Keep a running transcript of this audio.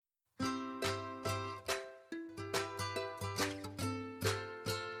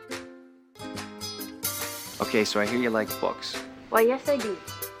Okay, so I hear you like books. Why, yes, I do.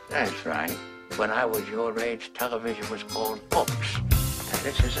 That's right. When I was your age, television was called books. And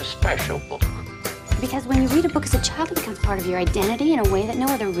this is a special book. Because when you read a book as a child, it becomes part of your identity in a way that no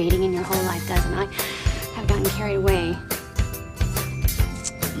other reading in your whole life does. And I have gotten carried away.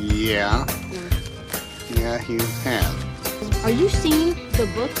 Yeah. Yeah, you have. Are you seeing the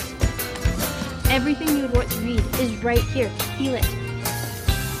books? Everything you would want to read is right here. Feel it.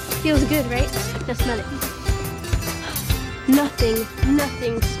 Feels good, right? Now smell it.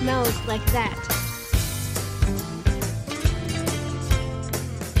 Nothing smells like that.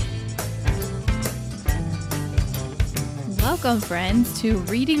 Welcome, friends, to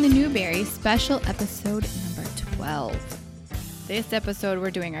Reading the Newbery special episode number 12. This episode,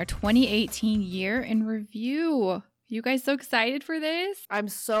 we're doing our 2018 year in review. You guys so excited for this? I'm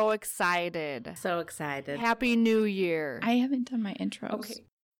so excited. So excited. Happy New Year. I haven't done my intros. Okay.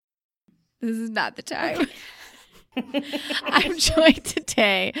 This is not the time. I'm joined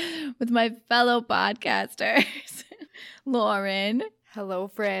today with my fellow podcasters, Lauren. Hello,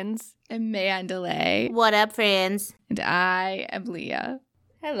 friends. And Mandalay. What up, friends? And I am Leah.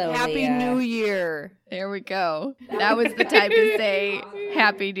 Hello, Happy Leah. New Year. There we go. That was the time to say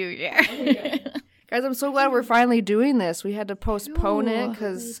Happy New Year. Guys, I'm so glad we're finally doing this. We had to postpone it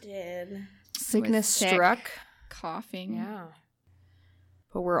because sickness sick. struck. Coughing. Yeah.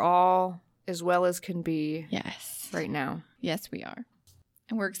 But we're all as well as can be Yes. right now. Yes, we are.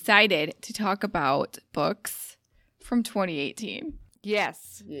 And we're excited to talk about books from 2018.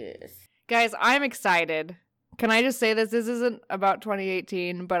 Yes. Yes. Guys, I'm excited. Can I just say this? This isn't about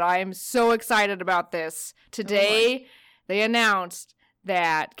 2018, but I am so excited about this. Today, they announced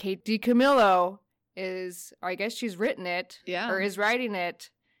that Kate DiCamillo is, I guess she's written it, or is writing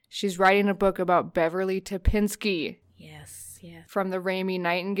it. She's writing a book about Beverly Topinski. Yes, yes. From the Raimi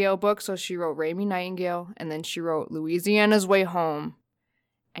Nightingale book. So she wrote Raimi Nightingale, and then she wrote Louisiana's Way Home.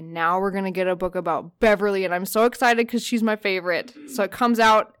 And now we're going to get a book about Beverly, and I'm so excited because she's my favorite. So it comes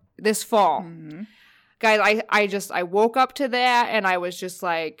out this fall. Mm-hmm. Guys, I woke up to that, and I was just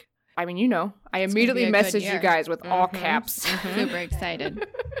like, I mean, you know, I immediately gonna be a good messaged year. you guys with all caps. Super excited.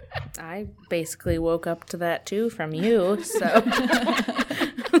 I basically woke up to that too from you, so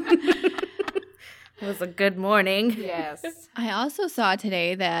it was a good morning. Yes. I also saw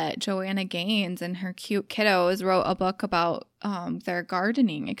today that Joanna Gaines and her cute kiddos wrote a book about their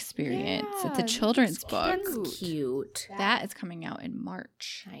gardening experience. It's a children's book. That's cute. That is coming out in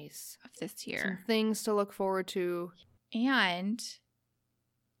March Nice. of this Some year. things to look forward to. And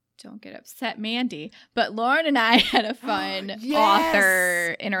don't get upset, Mandy, but Lauren and I had a fun Yes!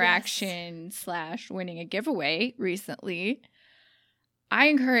 author interaction / winning a giveaway recently. I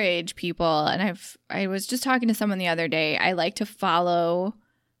encourage people, and I was just talking to someone the other day. I like to follow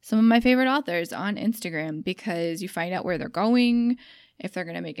some of my favorite authors on Instagram because you find out where they're going, if they're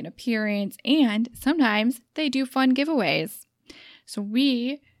going to make an appearance, and sometimes they do fun giveaways. So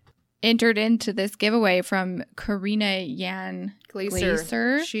we entered into this giveaway from Karina Yan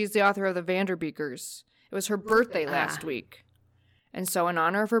Glaser. She's the author of The Vanderbeekers. It was her birthday last week. And so in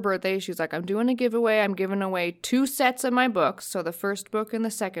honor of her birthday, she's like, I'm doing a giveaway. I'm giving away 2 sets of my books. So the first book and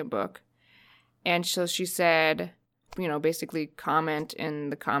the second book. And so she said, you know, basically comment in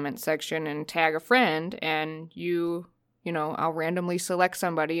the comment section and tag a friend. And you know, I'll randomly select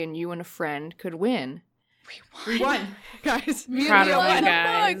somebody and you and a friend could win. We won. Guys. Proud of Won you the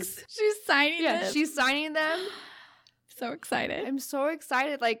guys. books. She's signing Yeah, them. she's signing them. So excited. I'm so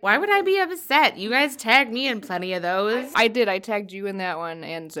excited. Like, Why would I be upset? You guys tagged me in plenty of those. I did. I tagged you in that one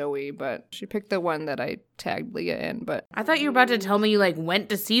and Zoe, but she picked the one that I tagged Leah in. But I thought you were about to tell me you went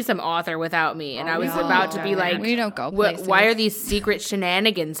to see some author without me, and I was no. about to be like, we don't go "What? places. Why are these secret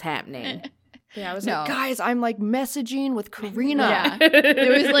shenanigans happening?" yeah, I was No. like, guys, I'm like messaging with Karina. Yeah.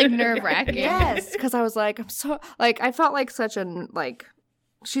 It was like nerve wracking. Yes, because I was like, I'm so like, I felt like such an like.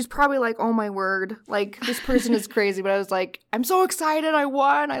 She's probably like, oh my word, like this person is crazy. But I was like, I'm so excited, I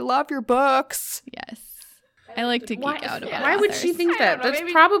won. I love your books. Yes. I like to geek out about Why would she authors. think that? know, That's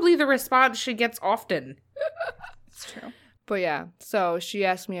maybe- probably the response she gets often. It's true. But yeah, so she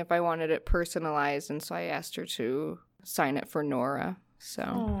asked me if I wanted it personalized, and so I asked her to sign it for Nora.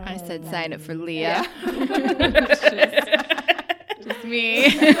 So I said sign it for Leah. Just me.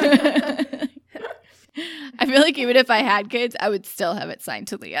 I feel like even if I had kids, I would still have it signed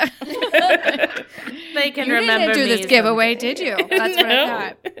to Leah. They can You remember didn't do me this giveaway, someday. did you? That's what I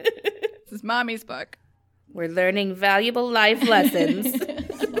thought. This is Mommy's book. We're learning valuable life lessons. I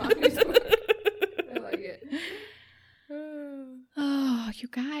like it. Oh, you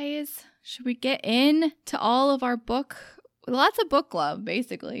guys, should we get in to all of our book lots of book love,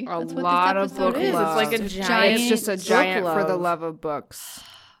 basically. A That's what lot this of episode book is. love. It's like a It's giant It's just a book giant for the love. love of books.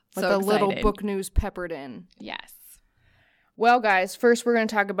 With So a little excited. book news peppered in. Yes. Well, guys, first we're going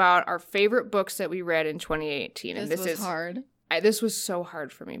to talk about our favorite books that we read in 2018. And This this was is hard. This was so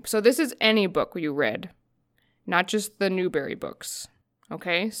hard for me. So this is any book you read, not just the Newbery books.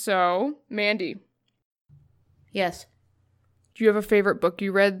 Okay, so Mandy, Yes. do you have a favorite book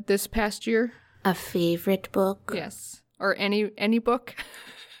you read this past year? A favorite book? Yes, or any book?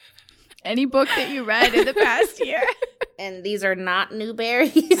 Any book that you read in the past year. And these are not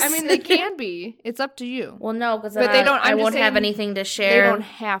Newberries. I mean, they can be. It's up to you. Well, no, because But they don't- I I'm just won't have saying anything to They share don't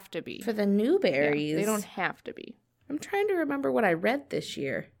have to be. for the Yeah, Newberries. they don't have to be. I'm trying to remember what I read this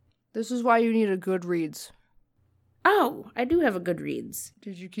year. This is why you need a Goodreads. Oh, I do have a Goodreads.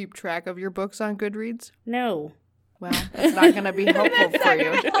 Did you keep track of your books on Goodreads? No. Well, that's not going to be helpful for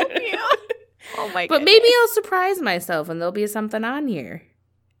you. Help you. Oh my But maybe I'll surprise myself and there'll be something on here.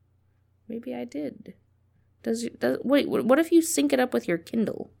 Maybe I did. Wait, what if you sync it up with your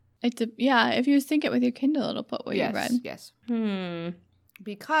Kindle? Yeah, if you sync it with your Kindle, it'll put what you read. Yes.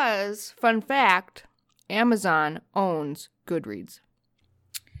 Because, fun fact, Amazon owns Goodreads.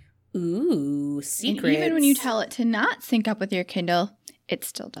 Ooh, And secrets. even when you tell it to not sync up with your Kindle, it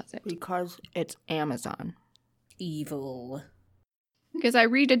still does it. Because it's Amazon. Evil. Because I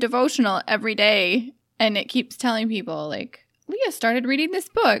read a devotional every day and it keeps telling people, like, Leah started reading this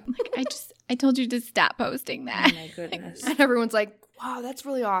book. Like, I told you to stop posting Oh that. my goodness. And everyone's like, wow, that's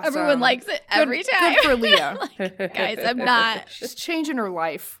really awesome. Everyone likes it every time. Good for Leah. Guys, I'm not. She's changing her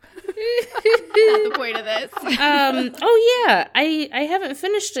life. Not the point of this. Oh yeah, I haven't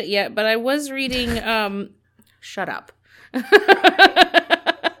finished it yet, but I was reading shut up. You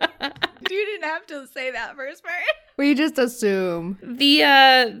didn't have to say that first part. We just assume.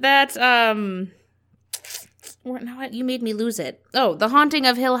 What you made me lose it. Oh, The Haunting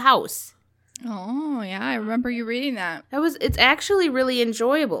of Hill House. Oh, yeah. I remember you reading that. It's actually really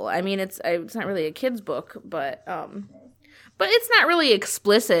enjoyable. I mean, it's not really a kid's book, but it's not really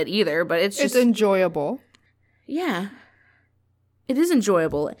explicit either, but it's just It's enjoyable. yeah. It is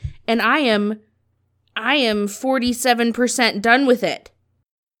enjoyable. And I am 47% done with it.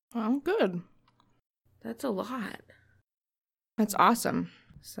 Well, good. That's a lot. That's awesome.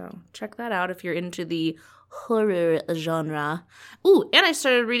 So check that out if you're into the horror genre. Ooh, and I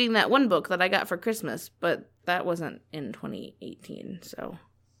started reading that one book that I got for Christmas, but that wasn't in 2018, so.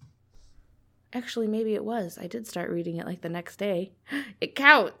 Actually, maybe it was. I did start reading it like the next day. It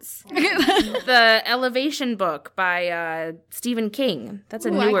counts. The Elevation book by Stephen King. That's a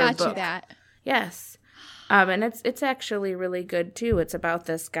Ooh, newer I got book. you that. Yes. And it's actually really good too. It's about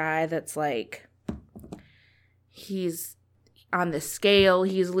this guy that's like he's on the scale,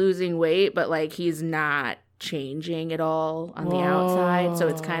 he's losing weight, but like he's not changing at all on the outside. So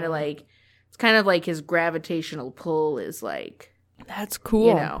it's kind of like his gravitational pull is like, That's cool.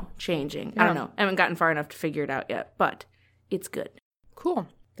 you know, changing. I don't know. I haven't gotten far enough to figure it out yet, but it's good. Cool.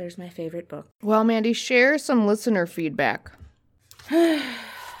 There's my favorite book. Well, Mandy, share some listener feedback.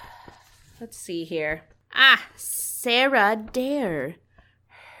 Let's see here. Sarah Dare.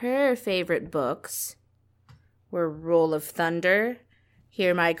 Her favorite books were Roll of Thunder,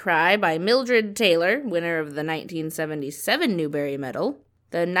 Hear My Cry by Mildred Taylor, winner of the 1977 Newbery Medal,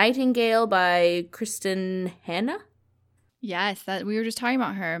 The Nightingale by Kristen Hanna. Yes, that we were just talking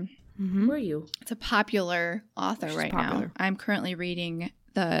about her. Who are you? It's a popular author She's right popular. now. I'm currently reading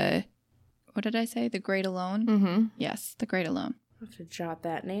what did I say? The Great Alone? Mm-hmm. Yes, The Great Alone. I have to jot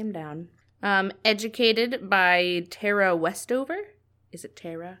that name down. Educated by Tara Westover. Is it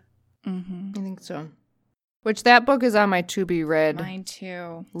Tara? Mm-hmm. I think so. Which that book is on my to be read. Mine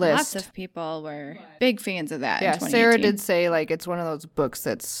too. List. Lots of people were big fans of that. Yeah, in 2018. Sarah did say like it's one of those books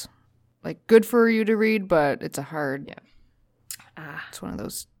that's like good for you to read, but it's a hard. Yeah. It's one of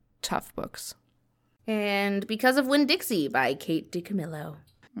those tough books. And Because of Winn-Dixie by Kate DiCamillo.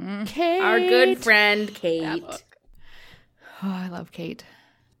 Kate, Our good friend That Kate. book. Oh, I love Kate.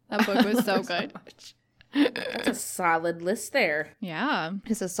 That book was so good. That's a solid list there. Yeah.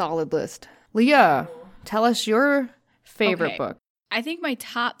 It's a solid list. Leah, tell us your favorite Okay. book. I think my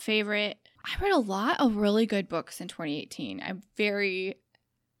top favorite, I read a lot of really good books in 2018. I'm very,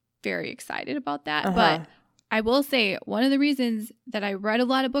 very excited about that. But I will say one of the reasons that I read a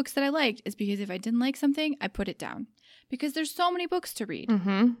lot of books that I liked is because if I didn't like something, I put it down. Because there's so many books to read.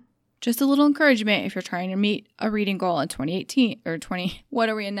 Mm-hmm. Just a little encouragement if you're trying to meet a reading goal in 2018 or what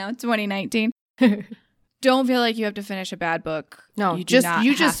are we in now? 2019. Don't feel like you have to finish a bad book. No, you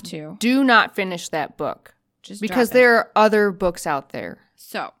just to. do not finish that book Just because drop it. there are other books out there.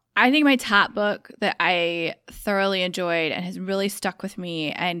 So I think my top book that I thoroughly enjoyed and has really stuck with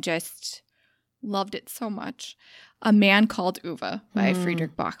me and just loved it so much, A Man Called Uwe by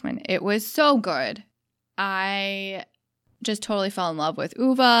Friedrich Bachmann. It was so good. I just totally fell in love with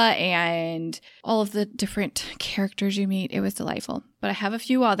Uwe and all of the different characters you meet. It was delightful. But I have a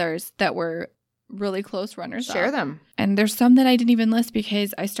few others that were really close runners up. Share them. And there's some that I didn't even list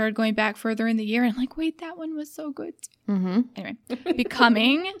because I started going back further in the year and I'm like, wait, that one was so good. Mm-hmm. Anyway,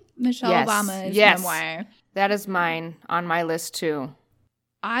 Becoming, Michelle Yes. Obama's Yes. memoir. That is mine on my list too.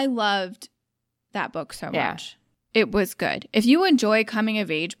 I loved that book so Yeah. much. It was good. If you enjoy coming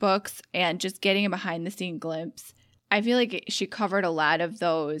of age books and just getting a behind the scene glimpse, I feel like she covered a lot of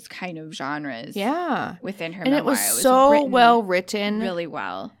those kind of genres Yeah. within her And memoir. it was so written well written. really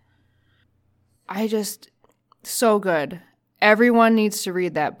well. So good. Everyone needs to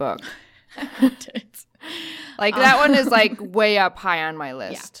read that book. Like that one is like way up high on my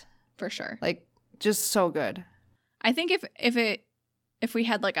list. For sure. Like just so good. I think if we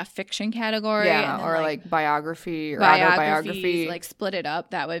had like a fiction category, Yeah, and then, or like biography or autobiography. like split it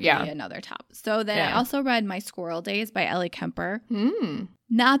up, that would be Yeah. another top. So then I Yeah. also read My Squirrel Days by Ellie Kemper. Mm.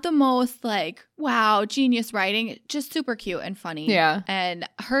 Not the most like, wow, genius writing, just super cute and funny. Yeah. And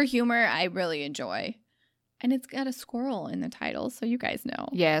her humor I really enjoy. And it's got a squirrel in the title, so you guys know.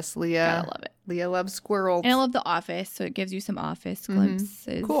 Yes, Leah. Gotta love it. Leah loves squirrels. And I love The Office, so it gives you some Office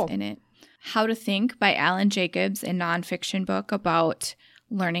glimpses Cool. in it. How to Think by Alan Jacobs, a nonfiction book about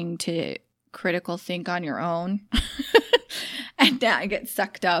learning to critical think on your own and not get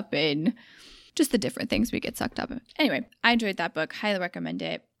sucked up in just the different things we get sucked up in. Anyway, I enjoyed that book. Highly recommend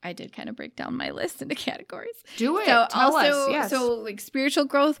it. I did kind of break down my list into categories. Do it. So Tell also, us. Yes. so like spiritual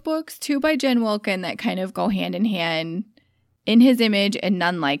growth books, two by Jen Wilkin that kind of go hand in hand, In His Image and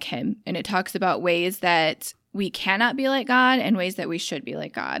None Like Him. And it talks about ways that we cannot be like God and ways that we should be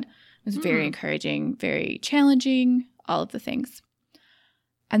like God. It was very encouraging, very challenging, all of the things.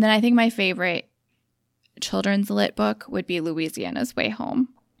 And then I think my favorite children's lit book would be Louisiana's Way Home.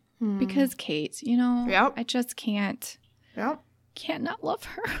 Because Kate, you know, Yep. I just can't Yep. not love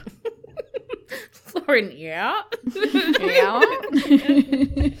her. Lauren, yeah. Yeah.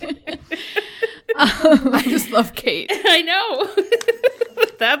 I just love Kate. I know.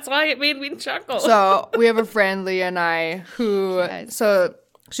 That's why it made me chuckle. So we have a friend, Leah and I, who Yes. so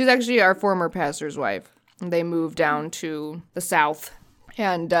she's actually our former pastor's wife. They moved down to the South.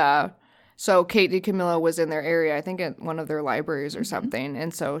 And so Kate DiCamillo was in their area, I think at one of their libraries or something.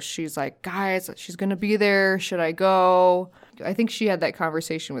 And so she's like, guys, she's going to be there. Should I go? I think she had that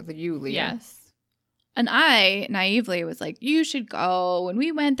conversation with you, Leah. Yes. And I naively was like, you should go. When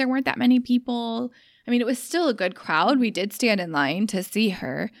we went, there weren't that many people. I mean, it was still a good crowd. We did stand in line to see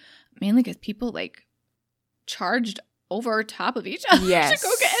her, mainly because people like charged over top of each other Yes. to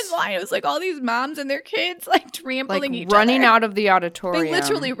go get in line. It was like all these moms and their kids like trampling Like each running other. out of the auditorium. They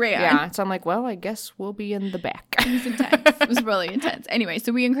literally ran. Yeah. So I'm like, well, I guess we'll be in the back. It was intense. It was really intense. Anyway,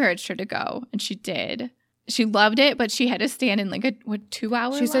 so we encouraged her to go, and she did. She loved it, but she had to stand in like a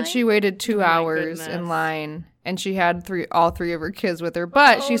 2-hour She said she waited 2 hours in goodness. line, and she had all three of her kids with her.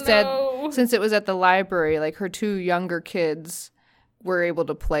 But she said since it was at the library, like her two younger kids were able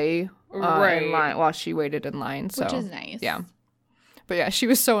to play in line while she waited in line. So which is nice. yeah. But yeah, she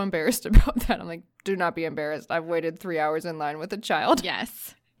was so embarrassed about that. I'm like, do not be embarrassed. I've waited 3 hours in line with a child.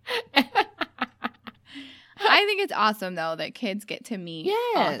 Yes. I think it's awesome though that kids get to meet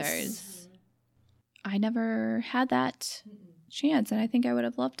authors. I never had that chance, and I think I would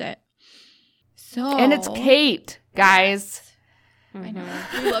have loved it. So And it's Kate, guys. I know.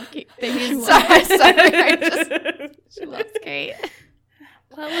 We love Kate. Thank you. Sorry, I She loves Kate.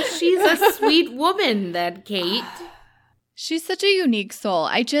 Well, she's a sweet woman, that Kate. She's such a unique soul.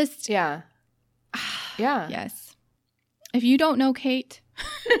 I just yeah. Yeah. yes. If you don't know Kate,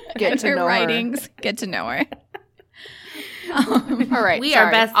 Get and to her know her. writings, get to know her. All right. We sorry.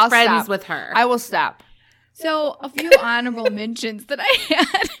 are best I'll friends stop. with her. I will stop. So a few honorable mentions that I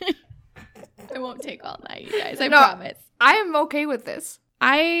had. I won't take all night, you guys. I No. promise. I am okay with this.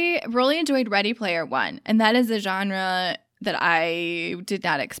 I really enjoyed Ready Player One, and that is a genre that I did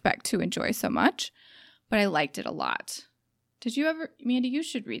not expect to enjoy so much, but I liked it a lot. Did you ever, Mandy? You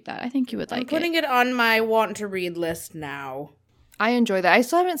should read that. I think you would I'm like putting it on my want to read list now. I enjoy that. I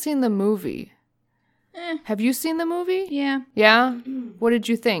still haven't seen the movie. Have you seen the movie? Yeah, Yeah? What did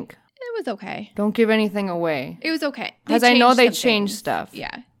you think? it was okay. Don't give anything away. It was okay. Because I know they some changed things. stuff.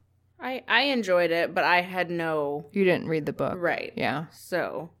 Yeah. I enjoyed it, but I had no You didn't read the book. right. Yeah.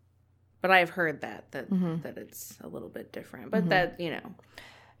 So, but I've heard that Mm-hmm. that it's a little bit different. But that Yeah.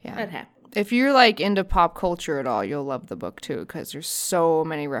 that happens. If you're like into pop culture at all, you'll love the book too because there's so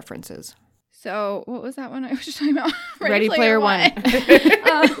many references. So what was that one I was just talking about? Ready Player One.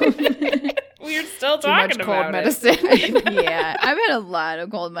 We're still Too much cold medicine. Yeah, I've had a lot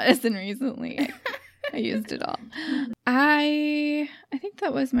of cold medicine recently. I used it all. I think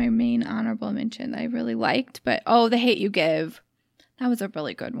that was my main honorable mention that I really liked. But The Hate U Give. That was a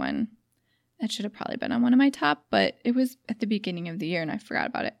really good one. That should have probably been on one of my top, but it was at the beginning of the year and I forgot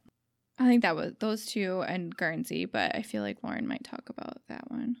about it. I think that was those two and Guernsey, but I feel like Lauren might talk about that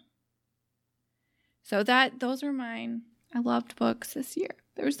one. So those are mine. I loved books this year.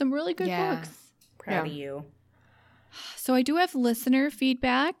 There were some really good books. Proud of you. So I do have listener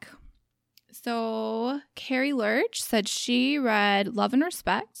feedback. So Carrie Lurch said she read Love and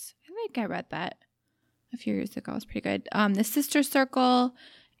Respect. I think I read that a few years ago. It was pretty good. The Sister Circle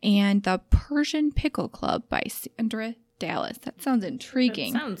and The Persian Pickle Club by Sandra Dallas. That sounds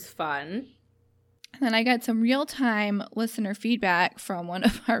intriguing. That sounds fun. And then I got some real-time listener feedback from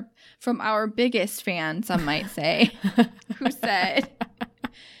from our biggest fan, some might say, who said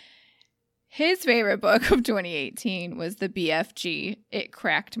his favorite book of 2018 was the BFG. It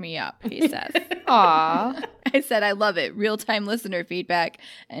cracked me up, he says. Aw. I said, I love it. Real-time listener feedback.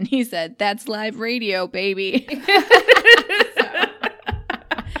 And he said, that's live radio, baby.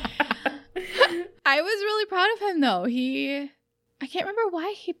 I was really proud of him, though. I can't remember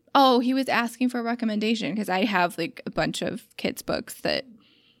why he was asking for a recommendation because I have like a bunch of kids' books that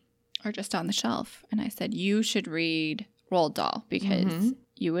are just on the shelf. And I said, you should read Roald Dahl because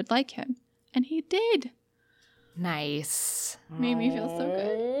you would like him. And he did. Nice. Made me feel so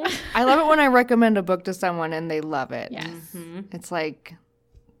good. I love it when I recommend a book to someone and they love it. Yes. It's like,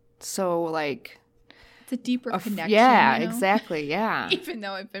 so like. It's a deeper connection. Yeah, you know? Exactly. Yeah. Even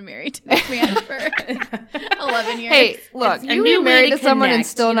though I've been married to this man for 11 years. Hey, look, a you new can be way married to to someone and connect,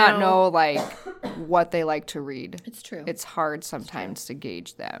 still you not know? know like what they like to read. It's true. It's hard sometimes to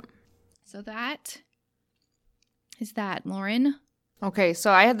gauge that. So that is that, Lauren. Okay,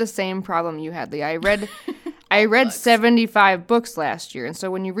 so I had the same problem you had, Lee. I read 75 books last year, and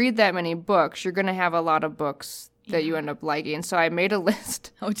so when you read that many books, you're going to have a lot of books that you end up liking. So I made a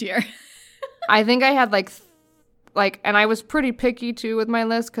list. Oh, dear. I think I had like, and I was pretty picky too with my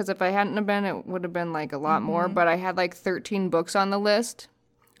list because if I hadn't have been, it would have been like a lot more. But I had like 13 books on the list,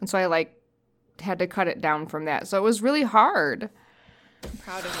 and so I like had to cut it down from that. So it was really hard. I'm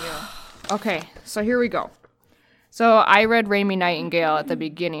proud of you. Okay, so here we go. So I read Raimi Nightingale at the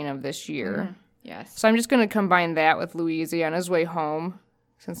beginning of this year. Yes. So I'm just going to combine that with Louisiana's Way Home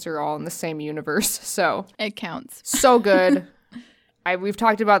since they're all in the same universe. So It counts. so good. We've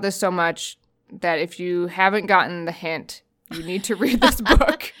talked about this so much that if you haven't gotten the hint, you need to read this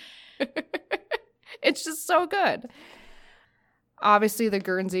book. It's just so good. Obviously, the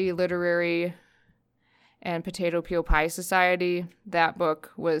Guernsey Literary and Potato Peel Pie Society, that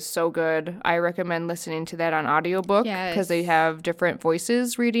book was so good. I recommend listening to that on audiobook because they have different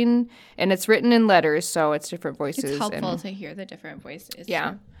voices reading, and it's written in letters, so it's different voices. It's helpful and, to hear the different voices.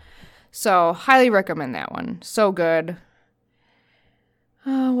 yeah. So, highly recommend that one. So good.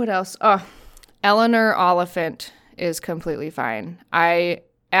 What else? Oh, Eleanor Oliphant is completely fine. I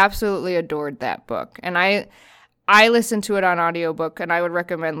absolutely adored that book, and I listened to it on audiobook, and I would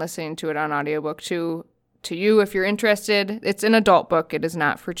recommend listening to it on audiobook too. To you, if you're interested. It's an adult book. It is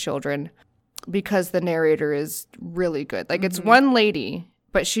not for children because the narrator is really good. Like, it's one lady,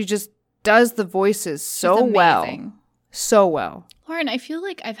 but she just does the voices so well. So well. Lauren, I feel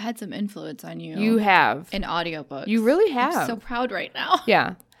like I've had some influence on you. You have. In audiobooks. You really have. I'm so proud right now.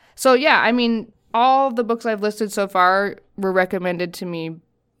 Yeah. So, yeah, I mean, all the books I've listed so far were recommended to me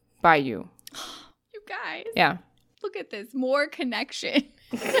by you. You guys. Yeah. Look at this. More connection.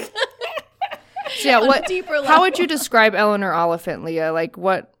 So, yeah, On a deeper level. how would you describe Eleanor Oliphant, Leah? Like,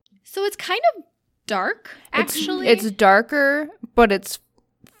 what? So it's kind of dark, actually. It's darker, but it's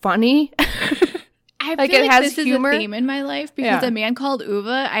funny. I like, feel it like has this humor. is a theme in my life because Yeah. A Man Called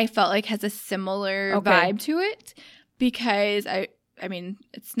Uva, I felt like has a similar Okay. vibe to it because I mean,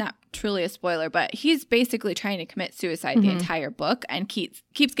 it's not truly a spoiler, but he's basically trying to commit suicide the entire book and keeps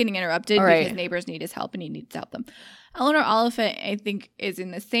getting interrupted All right. because neighbors need his help and he needs to help them. Eleanor Oliphant, I think, is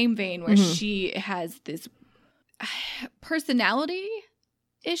in the same vein where she has this personality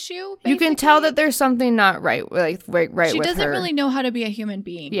issue. You can tell basically. that there's something not right, right she with doesn't her. really know how to be a human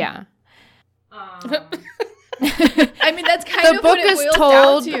being. Yeah. I mean, that's kind The of what book it is boils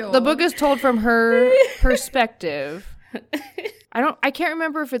told. down to. The book is told from her perspective. I can't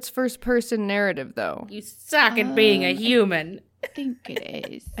remember if it's first person narrative though. You suck at being a human. I think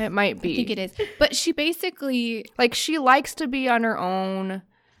it is. It might be. I think it is. But she basically, Like, she likes to be on her own.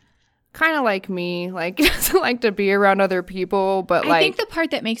 kind of like me, like doesn't like to be around other people, but I think the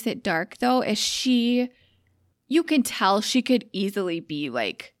part that makes it dark though is you can tell she could easily be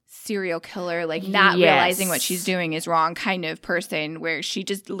like serial killer, like not realizing what she's doing is wrong kind of person, where she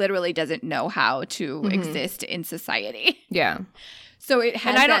just literally doesn't know how to exist in society. Yeah. So it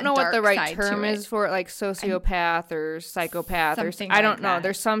has, and I don't know what the right side term to it. is for it, like sociopath or psychopath or Something I don't like know.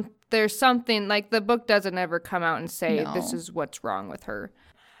 that. There's something like the book doesn't ever come out and say No. this is what's wrong with her.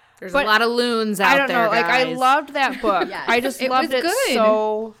 There's But a lot of loons out there. I don't know. Like I guys. loved that book. Yes, I just it loved was it good.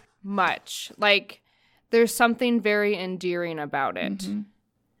 so much. Like there's something very endearing about it. Mm-hmm.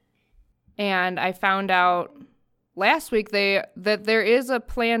 And I found out last week that there is a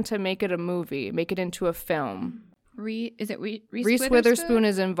plan to make it a movie, make it into a film. Is it Reese Witherspoon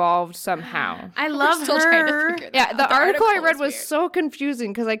is involved somehow. I love Still trying to her. figure that Yeah, out. the article I read is was weird. so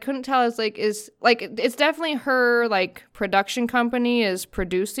confusing because I couldn't tell. It's definitely her like production company is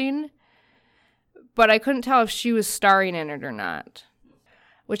producing, but I couldn't tell if she was starring in it or not.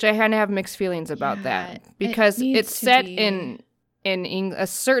 Which I kind of have mixed feelings about Yeah, that it because needs it's to set be. in a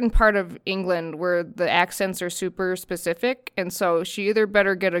certain part of England where the accents are super specific, and so she either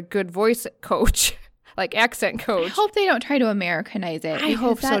better get a good voice coach. Like accent I coach. hope they don't try to Americanize it. I because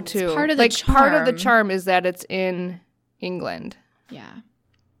hope so that's too. Part of the like charm. part of the charm is that it's in England. Yeah.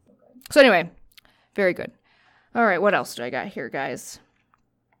 So anyway, very good. All right, what else do I got here, guys?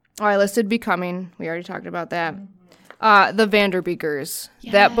 Oh, I listed Becoming. We already talked about that. The Vanderbeekers.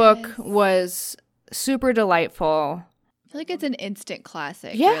 That book Yes. was super delightful. I feel like it's an instant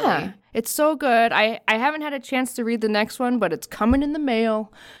classic. Yeah, really. it's so good. I haven't had a chance to read the next one, but it's coming in the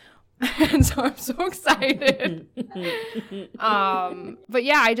mail. And so I'm so excited. But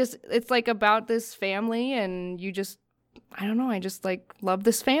yeah, it's like about this family, and I don't know, I just like love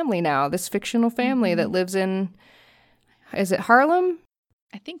this family now, this fictional family that lives in, is it Harlem?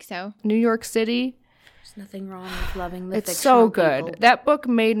 I think so. New York City? There's nothing wrong with loving the It's so fictional good. people. That book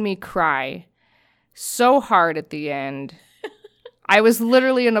made me cry so hard at the end. I was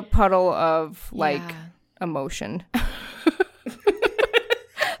literally in a puddle of like Yeah. emotion.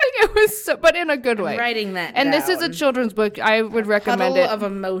 It was so, but in a good way. I'm writing that And this is a down. children's book. I would recommend Puddle it. of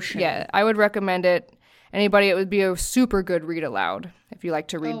emotion. Yeah, I would recommend it. Anybody, it would be a super good read aloud if you like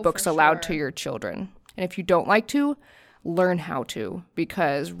to read books aloud to your children. And if you don't like to, learn how to,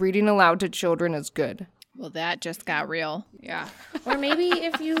 because reading aloud to children is good. Well, that just got real. Yeah. Or maybe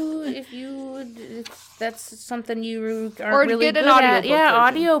that's something you aren't Or really get an good at. audiobook Yeah,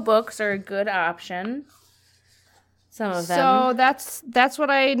 version. audiobooks are a good option. Some of them. So that's what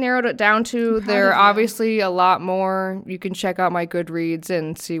I narrowed it down to. There are obviously a lot more. You can check out my Goodreads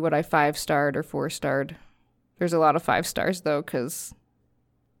and see what I 5-starred or 4-starred. There's a lot of 5 stars though, because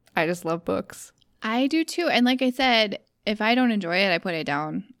I just love books. I do too. And like I said, if I don't enjoy it, I put it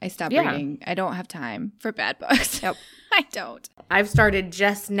down. I stop Yeah. reading. I don't have time for bad books. Yep. I don't. I've started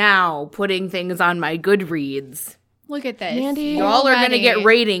just now putting things on my Goodreads. Look at this. Mandy. Y'all are going to get Already.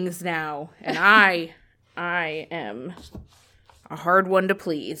 ratings now, and I am a hard one to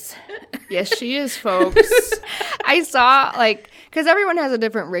please. Yes, she is, folks. I saw, because everyone has a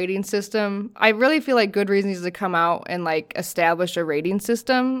different rating system. I really feel like Goodreads needs to come out and, establish a rating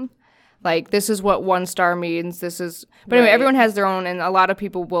system. Like, this is what 1 star means. But anyway, everyone has their own, and a lot of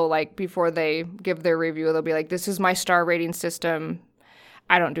people will, before they give their review, they'll be like, this is my star rating system.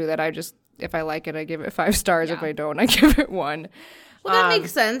 I don't do that. If I like it, I give it 5 stars. If I don't, I give it 1. Well, that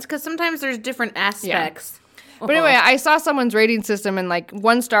makes sense, because sometimes there's different aspects. But anyway, I saw someone's rating system, and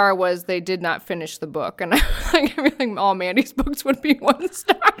 1 star was they did not finish the book, and everything, all Mandy's books would be 1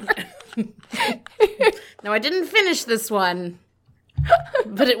 star. No, I didn't finish this one,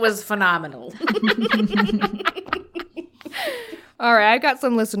 but it was phenomenal. All right, I got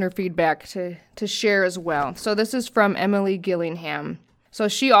some listener feedback to share as well. So this is from Emily Gillingham. So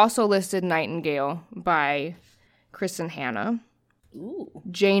she also listed Nightingale by Kristen Hanna. Ooh.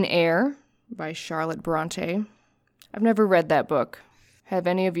 Jane Eyre by Charlotte Bronte. I've never read that book. Have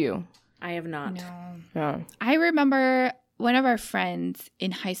any of you? I have not. No. I remember one of our friends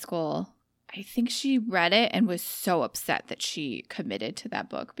in high school, I think she read it and was so upset that she committed to that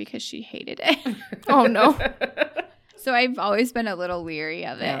book because she hated it. Oh, no. So I've always been a little leery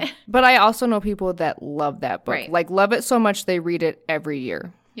of it. But I also know people that love that book. Right. Love it so much they read it every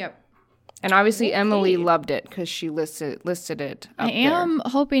year. Yep. And obviously Emily loved it because she listed it up I am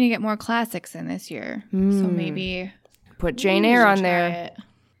hoping to get more classics in this year. So maybe there. Put Jane Eyre on try there. it.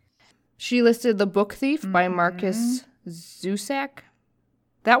 She listed The Book Thief by Marcus Zusak.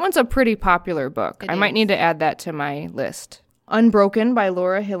 That one's a pretty popular book. It I might is. need to add that to my list. Unbroken by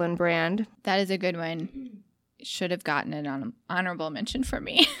Laura Hillenbrand. That is a good one. should have gotten an honorable mention from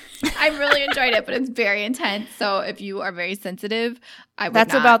me. I really enjoyed it, but it's very intense. So if you are very sensitive, I would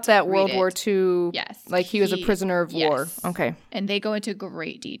That's not about that read World it. War II. Yes. Like he was a prisoner of war. yes. Okay. And they go into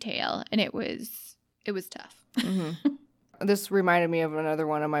great detail, and it was tough. This reminded me of another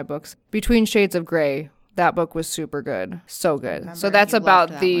one of my books, Between Shades of Grey. That book was super good. So good. So that's you loved about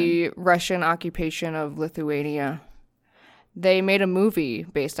that the Russian occupation of Lithuania. They made a movie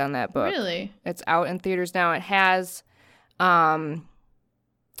based on that book. Really? It's out in theaters now. It has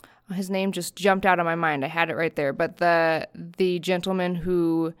his name just jumped out of my mind. I had it right there. But the gentleman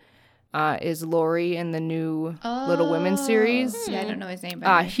who is Laurie in the new Little Women series, Yeah, I don't know his name. But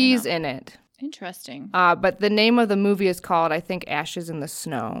I he's know. in it. Interesting. But the name of the movie is called, I think, Ashes in the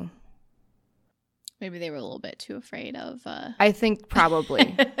Snow. Maybe they were a little bit too afraid of. I think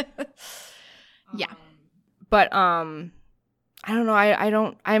probably. Yeah. But I don't know.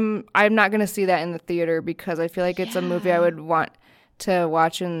 I'm not gonna see that in the theater because I feel like it's a movie I would want to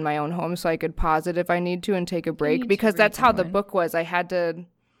watch in my own home so I could pause it if I need to and take a break, need to because read that's how that the one. book was. I had to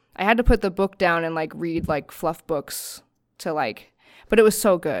put the book down and like read like fluff books to like, but it was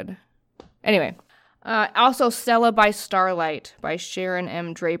so good. Anyway, also Stella by Starlight by Sharon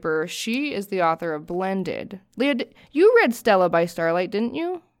M. Draper. She is the author of Blended. Leah, you read Stella by Starlight, didn't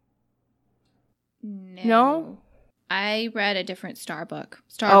you? No? I read a different Star book.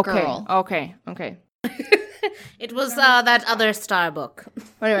 Star Girl. Okay. It was that other Star book.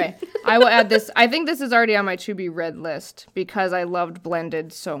 Anyway, I will add this. I think this is already on my to be read list because I loved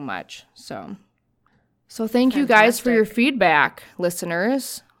Blended so much. So thank you guys for your feedback,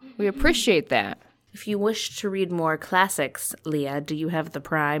 listeners. We appreciate that. If you wish to read more classics, Leah, do you have the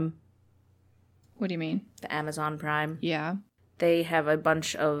Prime? What do you mean? The Amazon Prime? Yeah. They have a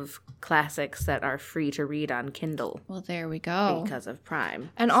bunch of classics that are free to read on Kindle Well, there we go. because of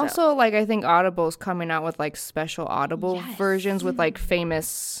Prime. And So- also, like, I think Audible's coming out with, like, special Audible versions with, like,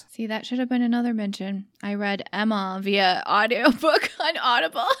 famous... See, that should have been another mention. I read Emma via audiobook on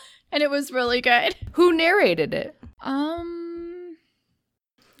Audible, and it was really good. Who narrated it?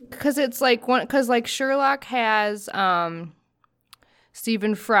 Because it's, like, because, like, Sherlock has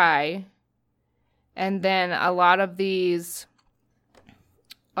Stephen Fry, and then a lot of these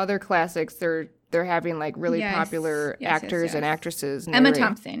other classics, they're having, like, really Yes. popular Yes, actors and yes. actresses Emma narrate.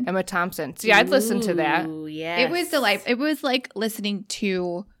 Thompson. Emma Thompson. See, I'd listen to that. Ooh, yes. It was delightful. It was like listening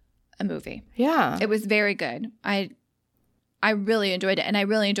to a movie. Yeah. It was very good. I really enjoyed it, and I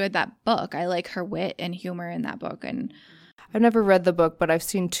really enjoyed that book. I like her wit and humor in that book. And I've never read the book, but I've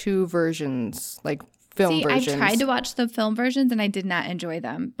seen two versions, like film versions. I tried to watch the film versions, and I did not enjoy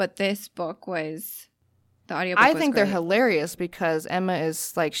them. But this book was the audiobook. I was think they're great. hilarious because Emma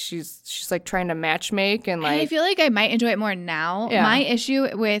is like she's like trying to matchmake and And I like feel like I might enjoy it more now. Yeah. My issue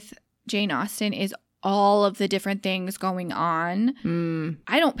with Jane Austen is all of the different things going on.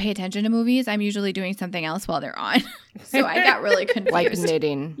 I don't pay attention to movies. I'm usually doing something else while they're on. So I got really confused. like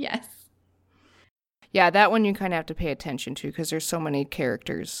knitting. Yes. Yeah, that one you kind of have to pay attention to because there's so many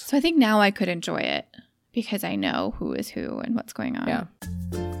characters. So I think now I could enjoy it because I know who is who and what's going on. Yeah.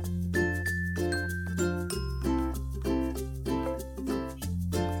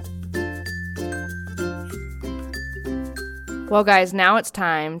 Well, guys, now it's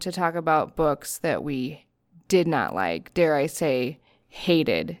time to talk about books that we did not like, dare I say,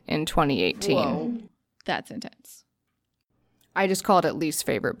 hated in 2018. Whoa. That's intense. I just called it least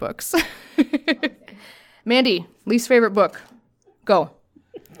favorite books. Mandy, least favorite book. Go.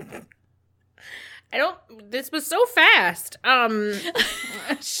 This was so fast.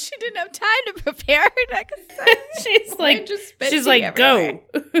 She didn't have time to prepare her next She's like, just she's spitting like, go.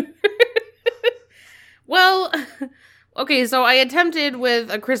 Well, okay, so I attempted with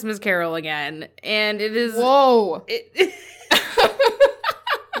A Christmas Carol again, and it is. Whoa.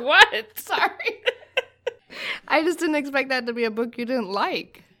 What? Sorry. I just didn't expect that to be a book you didn't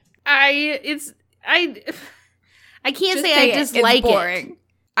like. I can't Just say I dislike it's boring. it.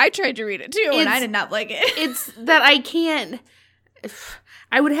 I tried to read it too, and I It's- did not like it. It's that I can't.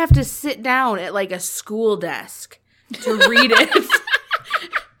 I would have to sit down at like a school desk to read it.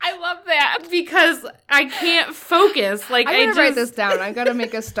 I love that. Because I can't focus. Like I'm I going to write just this down. I've got to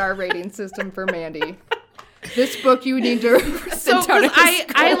make a star rating system for Mandy. This book you need to sit so down 'cause at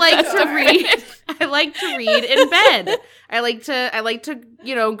the I school like desk. to read. I like to read in bed. I like to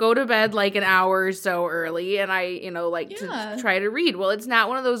go to bed like an hour or so early, and I like Yeah. to try to read. Well, it's not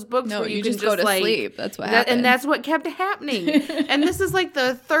one of those books No, where you can just go to like, sleep. That's what that- happened. and that's what kept happening. And this is like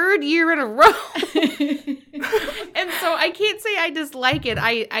the third year in a row. And so I can't say I dislike it.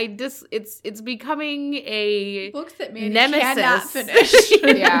 It's becoming a Books that Mandy nemesis. cannot finish.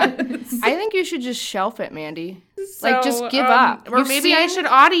 Yeah. I think you should just shelf it, Mandy. Like, just give up. Or maybe I should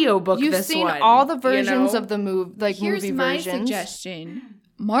audiobook You've this seen one, all the versions you know? of the Here's movie my versions. suggestion.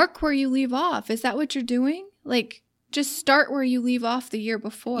 Mark where you leave off. Is that what you're doing? Like, just start where you leave off the year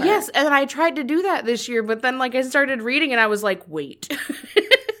before. Yes, and I tried to do that this year, but then like I started reading and I was like, wait.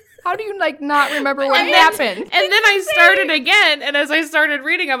 How do you like not remember what happened? And then I started again, and as I started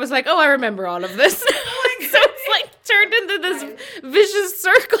reading, I was like, oh, I remember all of this. So it's like turned into this vicious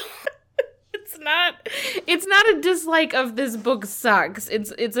circle. It's not a dislike of this book sucks.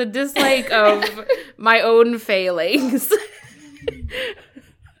 It's a dislike of my own failings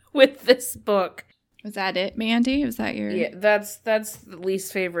with this book. Was that it, Mandy? Was that your... Yeah, that's the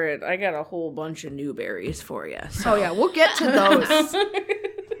least favorite. I got a whole bunch of newberries for you. So. Oh, yeah, we'll get to those.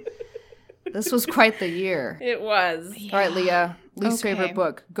 This was quite the year. It was. All right, Leah, least Okay. favorite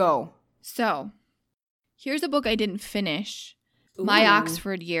book. Go. So, here's a book I didn't finish. My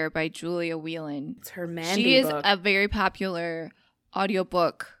Oxford Year by Julia Whelan. It's her Mandy She is book. a very popular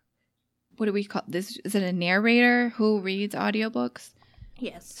audiobook. What do we call this? Is it a narrator who reads audiobooks?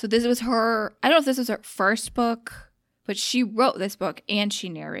 Yes. So this was her, I don't know if this was her first book, but she wrote this book and she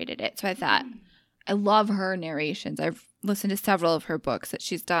narrated it. So I thought, I love her narrations. I've listened to several of her books that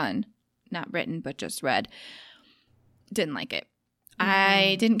she's done. Not written, but just read. Didn't like it.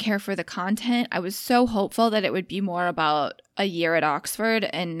 I didn't care for the content. I was so hopeful that it would be more about a year at Oxford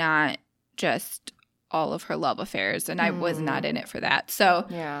and not just all of her love affairs. And I was not in it for that. So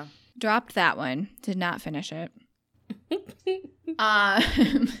Yeah. dropped that one. Did not finish it.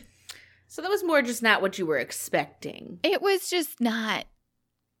 So that was more just not what you were expecting. It was just not.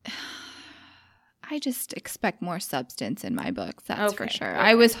 I just expect more substance in my books, that's for Okay, sure. okay.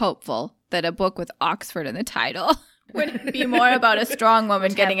 I was hopeful that a book with Oxford in the title would be more about a strong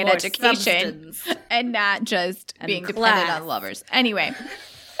woman getting an more education and not just And being class. dependent on lovers. Anyway,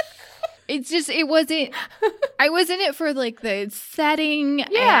 it's just, it wasn't, I was in it for like the setting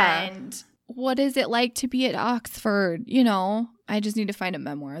Yeah. and what is it like to be at Oxford? You know, I just need to find a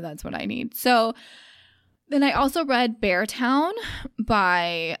memoir. That's what I need. So then I also read Beartown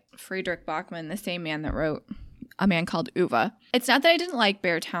by Friedrich Bachmann, the same man that wrote A Man Called Uwe. It's not that I didn't like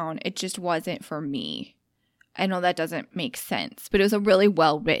Beartown. It just wasn't for me. I know that doesn't make sense, but it was a really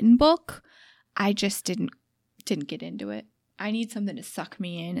well-written book. I just didn't get into it. I need something to suck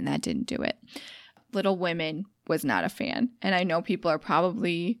me in, and that didn't do it. Little Women was not a fan, and I know people are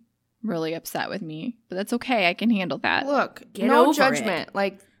probably really upset with me, but that's okay. I can handle that. Look, Get no over judgment. it.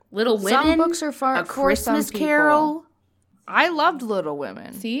 Like, Little Women. some books are A for some Christmas people. Carol. I loved Little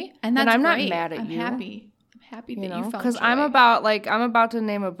Women. See? And that's I'm not great. mad at I'm you. happy. I'm happy that You you know, felt because joy. I'm about to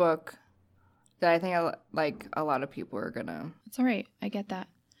name a book that I think like a lot of people are gonna It's all right. I get that.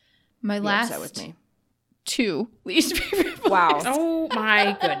 My be last upset with me. 2 least favorite books. Wow. Oh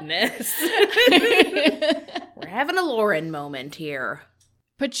my goodness. We're having a Lauren moment here.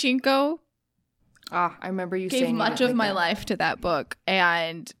 Pachinko Ah, I remember you gave saying much you of didn't my like life to that book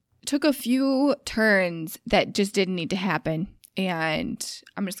and took a few turns that just didn't need to happen. And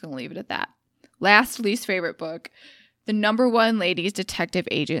I'm just going to leave it at that. Last least favorite book, The Number One Ladies Detective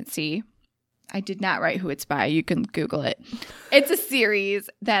Agency. I did not write who it's by. You can Google it. It's a series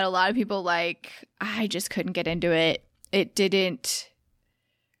that a lot of people like. I just couldn't get into it. I didn't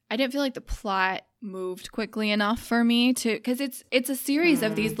feel like the plot moved quickly enough for me to, because it's a series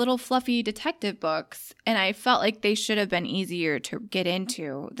of these little fluffy detective books, and I felt like they should have been easier to get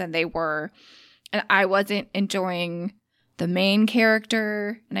into than they were. And I wasn't enjoying the main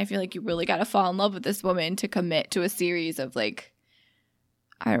character, and I feel like you really got to fall in love with this woman to commit to a series of like,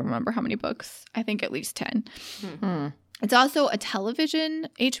 I don't remember how many books. I think at least 10. that. It's also a television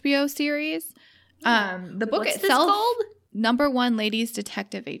HBO series. The book What's this itself, called? Number One Ladies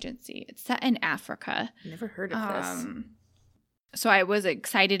Detective Agency. It's set in Africa. Never heard of this. So I was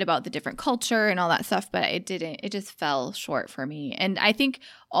excited about the different culture and all that stuff, but it just fell short for me. And I think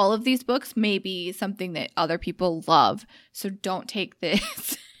all of these books may be something that other people love. So don't take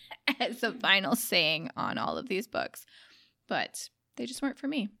this as the final saying on all of these books. But they just weren't for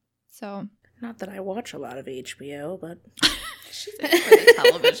me. So Not that I watch a lot of HBO, but she's in it for the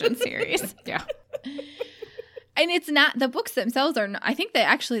television series. Yeah. And it's not, the books themselves are not, I think that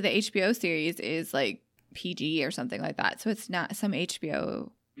actually the HBO series is like PG or something like that. So it's not some HBO,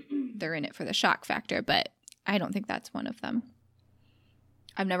 they're in it for the shock factor, but I don't think that's one of them.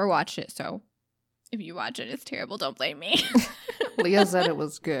 I've never watched it, so if you watch it, it's terrible. Don't blame me. Leah said it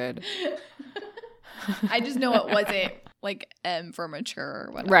was good. I just know it wasn't like M for mature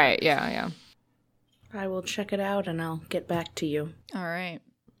or whatever. Right. Yeah. Yeah. I will check it out and I'll get back to you. All right.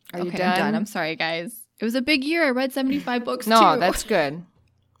 Are you I'm done? done. I'm sorry, guys. It was a big year. I read 75 books, No, too. that's good.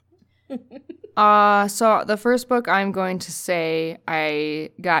 So the first book I'm going to say,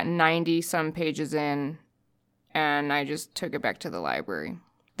 I got 90-some pages in, and I just took it back to the library.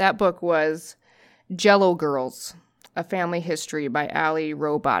 That book was Jello Girls, A Family History by Allie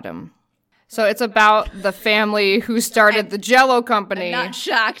Rowbottom. So it's about the family who started the Jello company. I'm not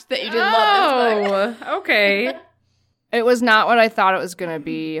shocked that you didn't love this book. Oh, okay. It was not what I thought it was going to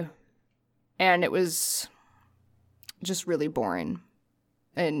be, and it was just really boring,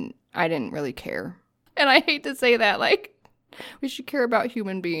 and I didn't really care. And I hate to say that, like, we should care about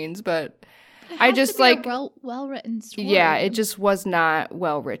human beings, but I just, like, well-written story. yeah, it just was not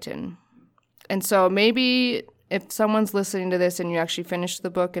well written. And so maybe if someone's listening to this and you actually finish the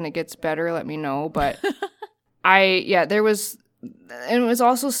book and it gets better, let me know. But there was, and it was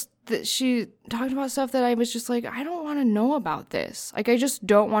also that she talked about stuff that I was just like, I don't want to know about this. Like, I just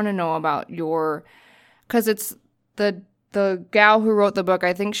don't want to know about because it's the gal who wrote the book,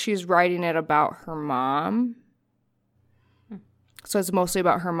 I think she's writing it about her mom. So it's mostly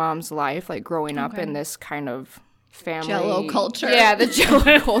about her mom's life, like growing up in this kind of family. Jello culture. Yeah, the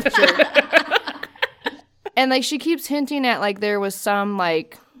Jello culture. And like she keeps hinting at like there was some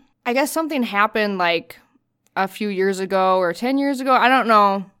like, I guess something happened like a few years ago or 10 years ago. I don't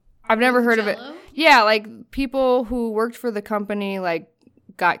know. I've never heard of it. Yeah, like people who worked for the company like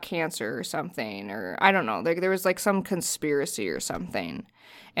got cancer or something, or I don't know. Like there was like some conspiracy or something.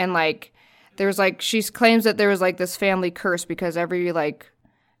 And like there's like she claims that there was like this family curse because every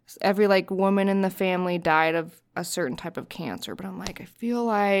woman in the family died of a certain type of cancer. But I'm like, I feel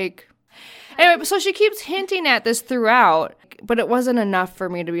like anyway, so she keeps hinting at this throughout, but it wasn't enough for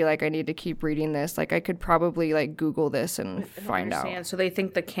me to be like, I need to keep reading this. Like I could probably like Google this and find out. So they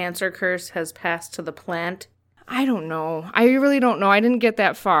think the cancer curse has passed to the plant? I don't know. I really don't know. I didn't get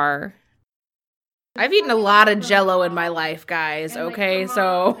that far. I've eaten a lot of Jello in my life, guys, okay?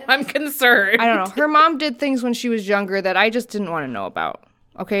 So I'm concerned. I don't know. Her mom did things when she was younger that I just didn't want to know about.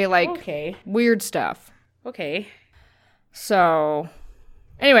 Okay? Like, weird stuff. Okay. So,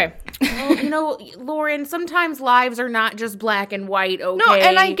 anyway. Well, Lauren, sometimes lives are not just black and white, okay? No,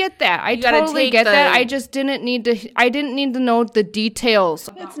 and I get that. I totally get that. I just didn't need to know the details.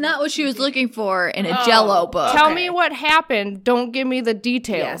 That's not what she was looking for in a Jello book. Tell me what happened. Don't give me the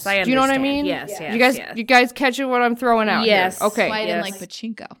details. Yes, I understand. Do you know what I mean? Yes. You guys catching what I'm throwing out? Yes. Here. Okay. Why I didn't like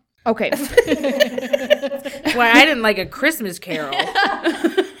Pachinko. Okay. Why I didn't like A Christmas Carol.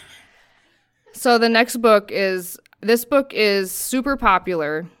 So the next book is super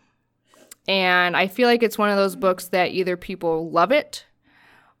popular, and I feel like it's one of those books that either people love it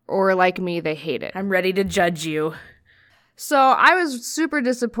or like me, they hate it. I'm ready to judge you. So I was super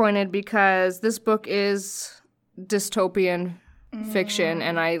disappointed because this book is dystopian fiction,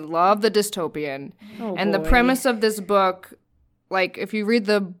 and I love the dystopian. The premise of this book, like if you read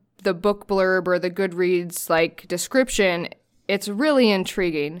the book blurb or the Goodreads like description, it's really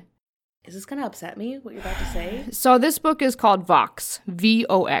intriguing. Is this going to upset me, what you're about to say? So this book is called Vox,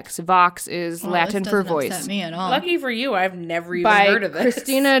 V-O-X. Vox is Latin for voice. Upset me at all. Lucky for you, I've never even By heard of this.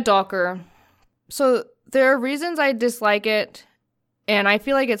 Christina Dalker. So there are reasons I dislike it, and I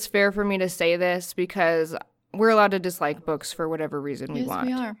feel like it's fair for me to say this because we're allowed to dislike books for whatever reason we want.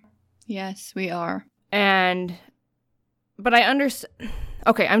 Yes, we are. Yes, we are. But I understand.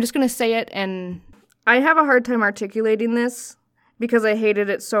 Okay, I'm just going to say it, and I have a hard time articulating this because I hated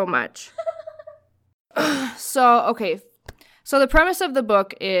it so much. So the premise of the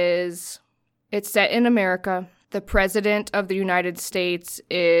book is it's set in America. The president of the United States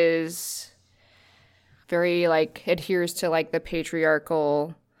is very, like, adheres to, like, the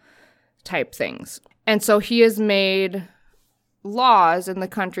patriarchal type things. And so he has made laws in the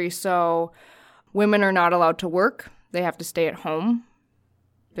country so women are not allowed to work. They have to stay at home.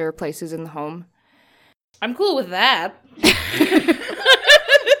 There are places in the home. I'm cool with that.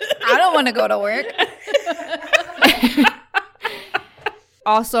 I don't want to go to work.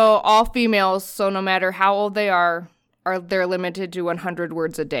 Also, all females, so no matter how old they are they're limited to 100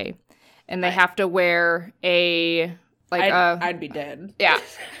 words a day. And they have to wear I'd be dead. Yeah.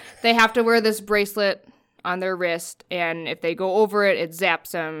 They have to wear this bracelet on their wrist, and if they go over it, it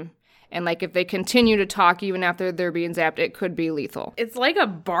zaps them. And, like, if they continue to talk even after they're being zapped, it could be lethal. It's like a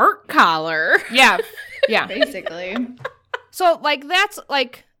bark collar. Yeah. Yeah. Basically. So, like, that's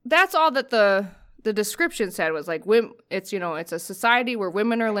all that the description said was, like, it's a society where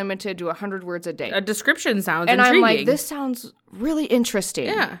women are limited to 100 words a day. A description sounds and intriguing. I'm like, this sounds really interesting.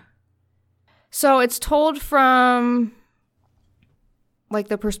 Yeah. So it's told from, like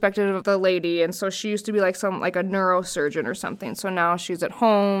the perspective of the lady, and so she used to be like a neurosurgeon or something. So now she's at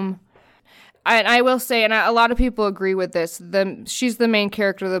home. And I will say, and a lot of people agree with this, she's the main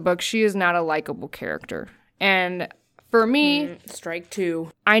character of the book. She is not a likable character. And for me, strike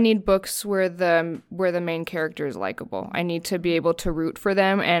two. I need books where the main character is likable. I need to be able to root for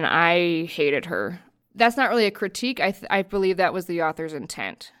them, and I hated her. That's not really a critique. I believe that was the author's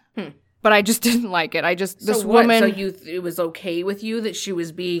intent. But I just didn't like it. This woman. So it was okay with you that she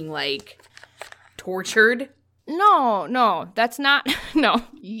was being like tortured? No, that's not. No.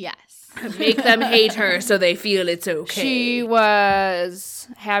 Yes. Make them hate her so they feel it's okay. She was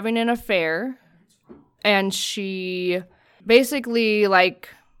having an affair, and she basically like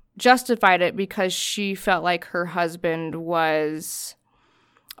justified it because she felt like her husband was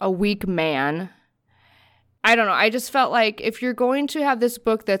a weak man. I don't know. I just felt like if you're going to have this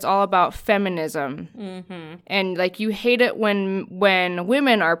book that's all about feminism, and like you hate it when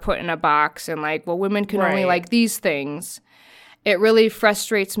women are put in a box and like, well, women can only like these things. It really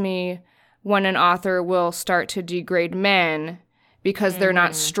frustrates me when an author will start to degrade men because they're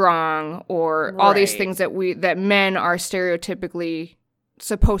not strong or all these things that men are stereotypically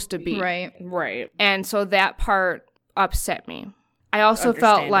supposed to be. Right. And so that part upset me. I also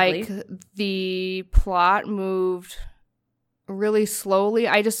felt like the plot moved really slowly.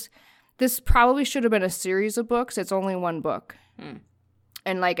 This probably should have been a series of books. It's only one book.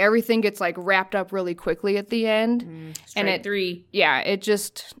 And like everything gets like wrapped up really quickly at the end. And three. Yeah, it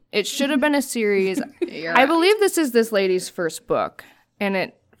should have been a series. I believe this is this lady's first book,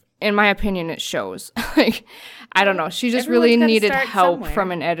 and in my opinion, it shows. Like, I don't know. She just really needed help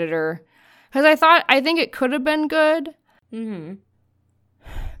from an editor. Because I think it could have been good.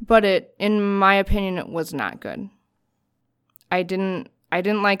 But in my opinion, it was not good. I didn't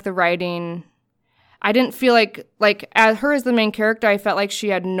like the writing. I didn't feel like as her as the main character, I felt like she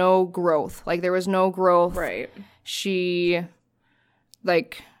had no growth. Like there was no growth. Right. She,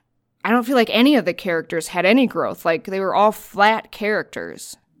 like, I don't feel like any of the characters had any growth. Like they were all flat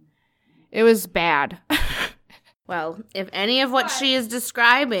characters. It was bad. Well, if any of what she is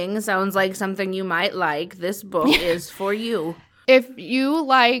describing sounds like something you might like, this book is for you. If you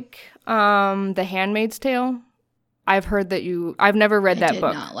like The Handmaid's Tale, I've heard that I've never read that book.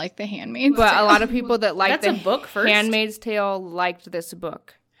 I did not like The Handmaid's But Tale. a lot of people that like That's a book first? Handmaid's Tale liked this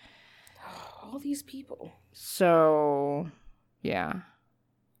book. All these people. So, yeah.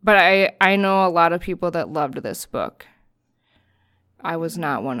 But I know a lot of people that loved this book. I was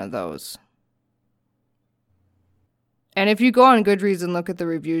not one of those. And if you go on Goodreads and look at the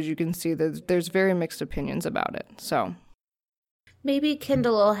reviews, you can see that there's very mixed opinions about it. So maybe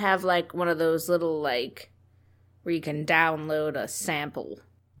Kindle will have like one of those little like where you can download a sample.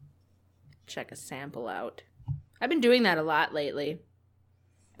 Check a sample out. I've been doing that a lot lately.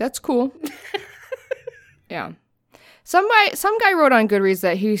 That's cool. Yeah. Some guy wrote on Goodreads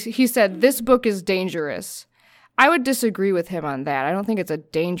that he said this book is dangerous. I would disagree with him on that. I don't think it's a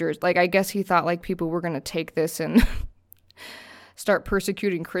dangerous. Like I guess he thought like people were going to take this and start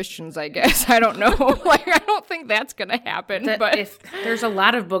persecuting Christians, I guess. I don't know. Like I don't think that's going to happen. But if there's a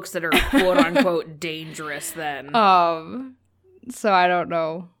lot of books that are quote unquote dangerous then. So I don't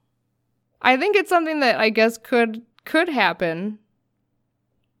know. I think it's something that I guess could happen.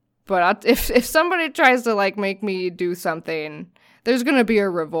 But if somebody tries to like make me do something, there's going to be a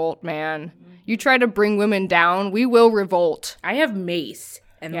revolt, man. You try to bring women down, we will revolt. I have mace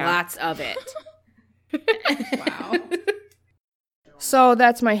and lots of it. Wow. So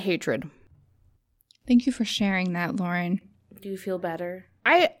that's my hatred. Thank you for sharing that, Lauren. Do you feel better?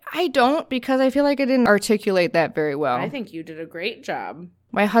 I don't, because I feel like I didn't articulate that very well. I think you did a great job.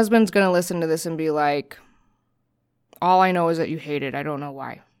 My husband's going to listen to this and be like, all I know is that you hate it. I don't know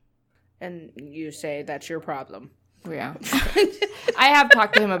why. And you say that's your problem. Yeah. I have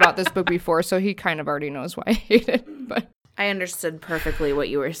talked to him about this book before, so he kind of already knows why I hate it. But I understood perfectly what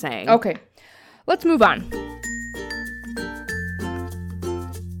you were saying. Okay. Let's move on.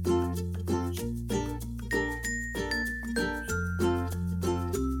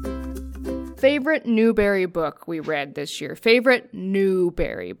 Favorite Newbery book we read this year. Favorite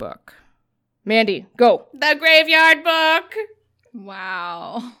Newbery book. Mandy, go. The Graveyard Book.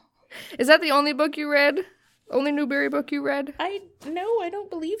 Wow. Is that the only book you read? Only Newbery book you read? I don't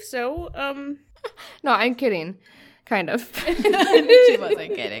believe so. No, I'm kidding. Kind of. She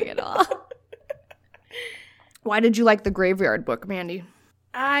wasn't kidding at all. Why did you like the Graveyard Book, Mandy?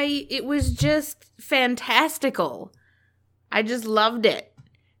 It was just fantastical. I just loved it.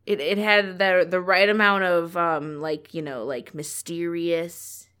 It had the right amount of like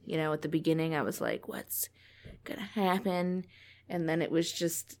mysterious, at the beginning I was like, what's gonna happen? And then it was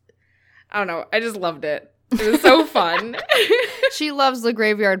just, I don't know. I just loved it. It was so fun. She loves the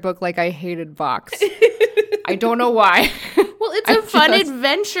Graveyard Book like I hated Vox. I don't know why. Well, it's a fun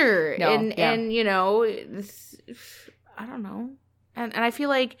adventure. No, and you know, I don't know. And I feel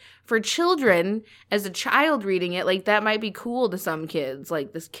like for children, as a child reading it, like that might be cool to some kids.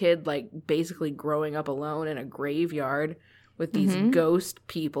 Like this kid, like basically growing up alone in a graveyard with these ghost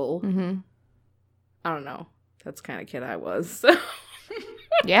people. Mm-hmm. I don't know. That's the kind of kid I was. So.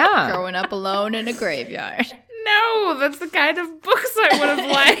 Yeah. Growing up alone in a graveyard. No, that's the kind of books I would have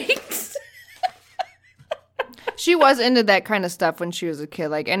liked. She was into that kind of stuff when she was a kid.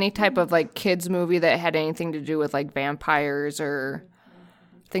 Like any type of like kids movie that had anything to do with like vampires or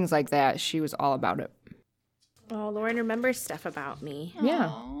things like that. She was all about it. Oh, Lauren remembers stuff about me.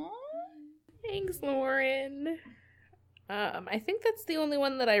 Yeah. Aww. Thanks, Lauren. I think that's the only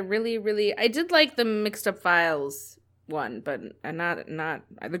one that I really I did like the Mixed Up Files one, but not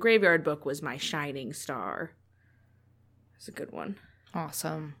the Graveyard Book was my shining star. It's a good one.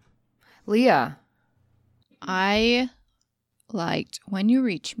 Awesome. Leah. I liked When You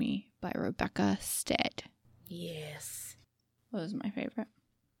Reach Me by Rebecca Stead. Yes. That was my favorite.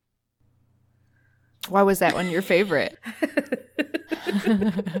 Why was that one your favorite?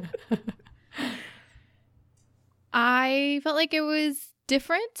 I felt like it was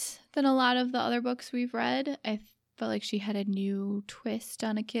different than a lot of the other books we've read. I felt like she had a new twist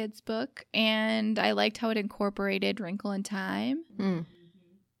on a kid's book, and I liked how it incorporated Wrinkle in Time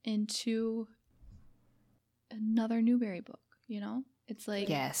into another Newbery book, you know? It's like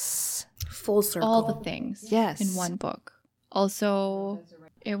Yes. Full circle. all the things Yes. in one book. Also,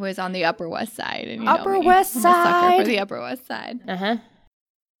 it was on the Upper West Side. And you Upper know me, West I'm a sucker Side. for the Upper West Side. Uh-huh.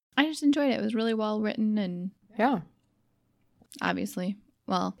 I just enjoyed it. It was really well written, and Yeah. obviously,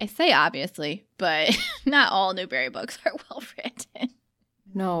 well, I say obviously, but not all Newbery books are well written.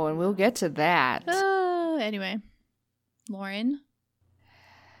 No, and we'll get to that. Anyway, Lauren.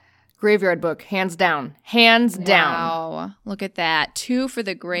 Graveyard Book, hands down. Hands down. Wow. Look at that. 2 for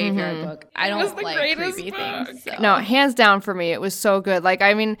the Graveyard Book. I was don't the like greatest creepy book. things. So. No, hands down for me. It was so good. Like,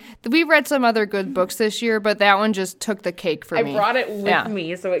 I mean, we read some other good books this year, but that one just took the cake for me. I brought it with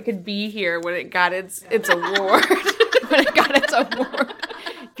me so it could be here when it got its award. When it got its award.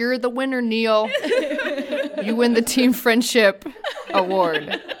 You're the winner, Neil. You win the Team Friendship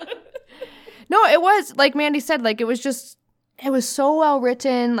Award. No, it was, like Mandy said, like, it was so well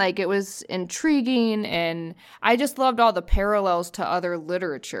written, like it was intriguing, and I just loved all the parallels to other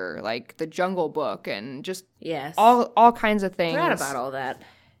literature, like the Jungle Book and just Yes. all kinds of things. Forgot about all that.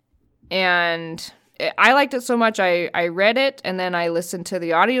 And I liked it so much, I read it, and then I listened to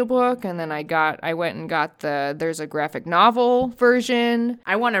the audiobook, and then I went and got there's a graphic novel version.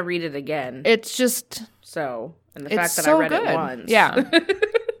 I want to read it again. It's just, And the it's fact that so I read good. it once. Yeah.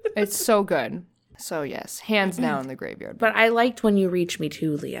 It's so good. So yes, hands down the Graveyard Book. But I liked When You Reach Me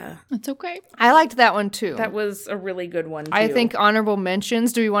too, Leah. It's okay. I liked that one too. That was a really good one too. I think honorable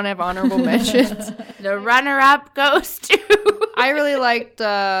mentions. Do we want to have honorable mentions? the runner-up goes to... I really liked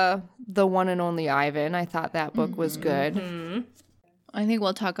the one and only Ivan. I thought that book was good. I think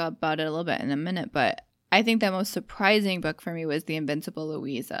we'll talk about it a little bit in a minute, but I think the most surprising book for me was The Invincible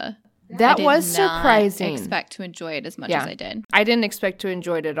Louisa. That I did was not surprising. expect to enjoy it as much Yeah. as I did. I didn't expect to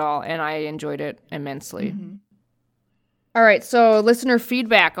enjoy it at all, and I enjoyed it immensely. All right, so listener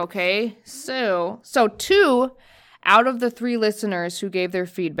feedback, okay? So 2 out of the 3 listeners who gave their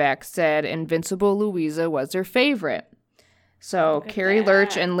feedback said Invincible Louisa was their favorite. So Carrie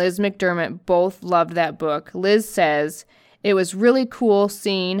Lurch and Liz McDermott both loved that book. Liz says, it was really cool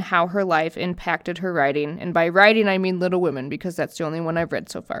seeing how her life impacted her writing. And by writing, I mean Little Women, because that's the only one I've read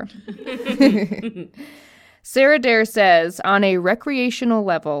so far. Sarah Dare says, on a recreational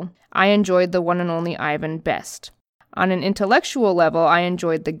level, I enjoyed the one and only Ivan best. On an intellectual level, I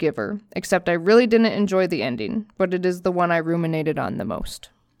enjoyed The Giver, except I really didn't enjoy the ending, but it is the one I ruminated on the most.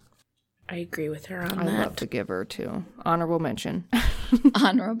 I agree with her on I that. love The Giver, too. Honorable mention.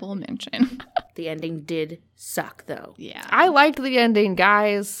 Honorable mention. The ending did suck, though. Yeah. I liked the ending,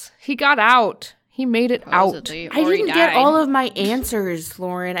 guys. He got out. He made it out. Supposedly, I or he didn't get died. all of my answers,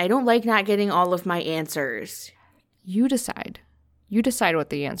 Lauren. I don't like not getting all of my answers. You decide. You decide what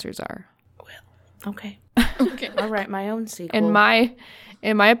the answers are. Okay. Okay. I'll write my own sequel. In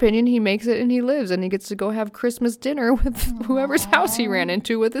my opinion, he makes it and he lives, and he gets to go have Christmas dinner with whoever's house he ran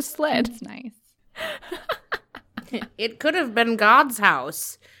into with his sled. That's nice. It could have been God's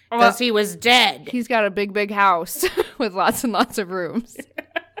house because he was dead. He's got a big, big house with lots and lots of rooms.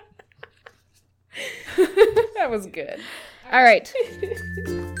 That was good. All right.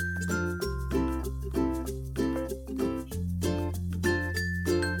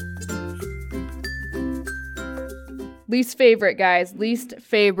 Least favorite, guys. Least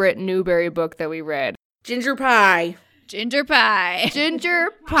favorite Newbery book that we read. Ginger Pie. Ginger Pie. Ginger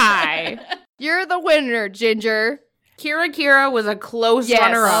Pie. You're the winner, Ginger. Kira was a close Yes.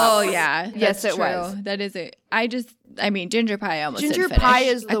 runner-up. Oh, yeah. Yes, That's it true. was. That is it. Ginger Pie I almost Ginger didn't finish. Pie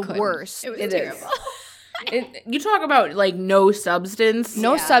is I the couldn't. worst. It was It is. terrible. You talk about, like, no substance.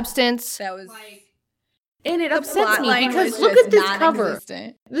 No Yeah. substance. That was And it the upsets plot me line because was look just at this cover.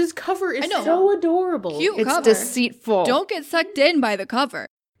 non-existent. This cover is I know. so adorable. Cute It's cover. deceitful. Don't get sucked in by the cover.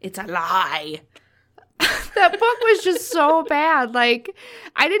 It's a lie. That book was just so bad. Like,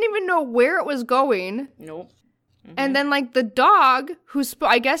 I didn't even know where it was going. Nope. And then, like, the dog, who's,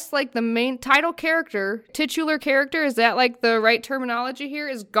 I guess, like, the main title character, titular character, is that, like, the right terminology here,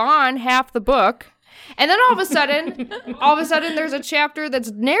 is gone half the book. And then all of a sudden, there's a chapter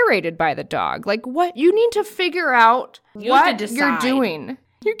that's narrated by the dog. Like, what? You need to figure out You have what to you're decide. doing.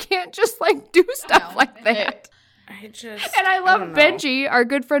 You can't just, like, do stuff like that. And I love Benji, our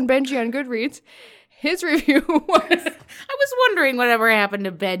good friend Benji on Goodreads. His review was, I was wondering whatever happened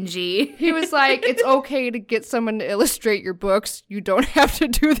to Benji. he was like, it's okay to get someone to illustrate your books. You don't have to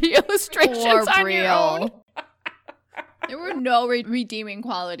do the illustrations For on your own. real. There were no redeeming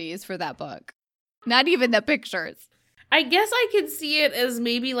qualities for that book. Not even the pictures. I guess I could see it as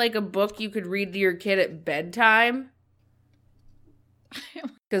maybe like a book you could read to your kid at bedtime.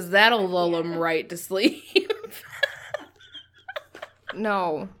 Because that'll lull him right to sleep.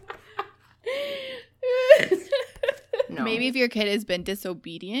 No. No. Maybe if your kid has been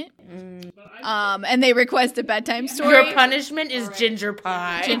disobedient, and they request a bedtime story. Your punishment is ginger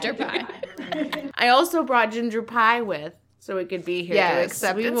pie. Ginger Pie. I also brought ginger pie with, so it could be here to Yes,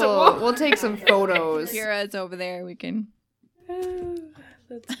 accept we it. we'll take some photos. Kira's over there. We can.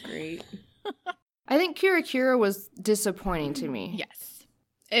 That's great. I think Kira was disappointing to me. Yes.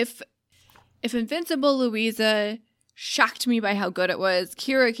 If Invincible Louisa shocked me by how good it was,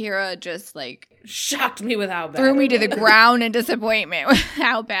 Kira just like Shocked me with how bad. threw me to the ground in disappointment with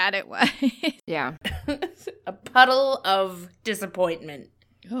how bad it was. Yeah. A puddle of disappointment.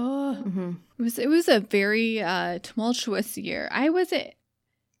 Oh, it was a very tumultuous year. I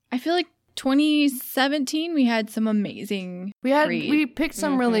feel like 2017 we had some amazing. We picked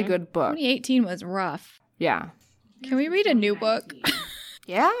some really good books. 2018 was rough. Yeah. Can we read a new book?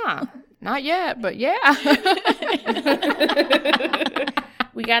 Yeah. Not yet, but yeah.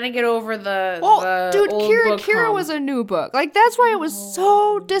 We gotta get over the Dude, old Kira book hump. was a new book. Like, that's why I was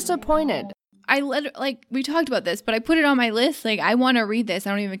so disappointed. We talked about this, but I put it on my list. Like, I want to read this. I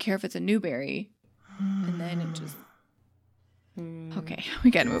don't even care if it's a Newbery. And then it just. Okay,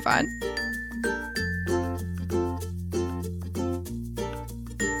 we gotta move on.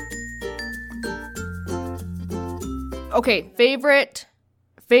 Okay, favorite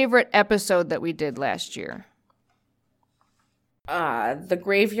episode that we did last year. The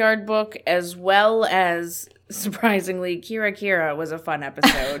Graveyard Book, as well as, surprisingly, Kira was a fun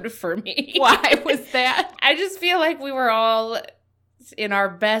episode for me. Why was that? I just feel like we were all in our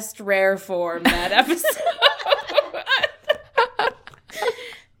best rare form that episode.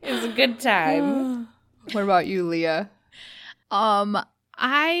 It was a good time. What about you, Leah?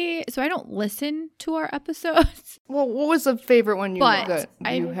 I don't listen to our episodes. Well, what was the favorite one you But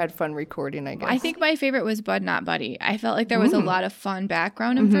had fun recording, I guess? I think my favorite was Bud Not Buddy. I felt like there was a lot of fun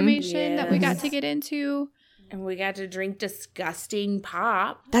background information that we got to get into. And we got to drink disgusting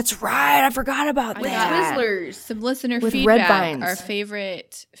pop. That's right. I forgot about I that. got Twizzlers. some listener With feedback. red vines. Our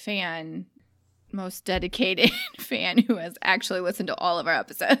favorite fan, most dedicated fan who has actually listened to all of our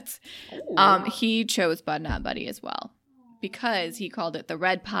episodes. He chose Bud Not Buddy as well because he called it the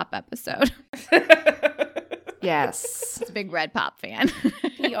Red Pop episode. Yes. He's a big Red Pop fan.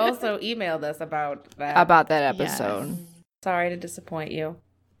 He also emailed us about that. About that episode. Sorry to disappoint you.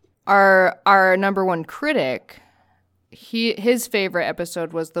 Our number one critic, his favorite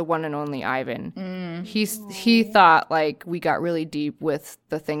episode was the one and only Ivan. He thought like we got really deep with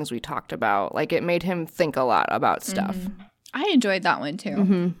the things we talked about. Like it made him think a lot about stuff. I enjoyed that one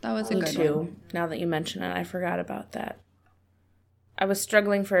too. That was a Me good too. one. Now that you mention it, I forgot about that. I was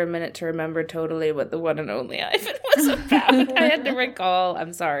struggling for a minute to remember totally what the one and only Ivan was about. I had to recall.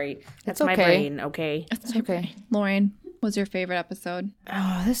 I'm sorry. That's my okay. brain, okay? It's okay. Lauren, what's your favorite episode?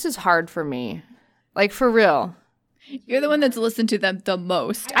 Oh, this is hard for me. Like for real. You're the one that's listened to them the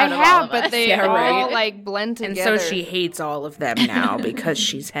most. I out of all have, of but us. they Yeah, all right. like blend And together. so she hates all of them now because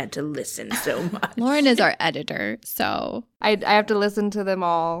she's had to listen so much. Lauren is our editor, so I have to listen to them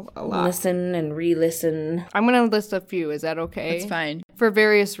all a lot. Listen and re-listen. I'm gonna list a few. Is that okay? it's fine. For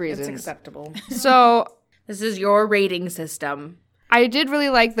various It's reasons. acceptable. So This is your rating system. I did really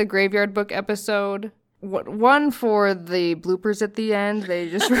like the Graveyard Book episode. one for the bloopers at the end. They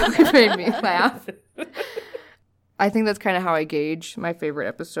just really made me laugh. I think that's kind of how I gauge my favorite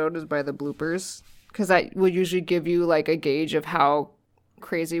episode is by the bloopers, because I will usually give you like a gauge of how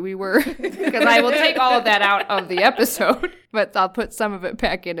crazy we were, because I will take all of that out of the episode, but I'll put some of it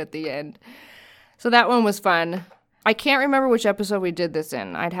back in at the end. So that one was fun. I can't remember which episode we did this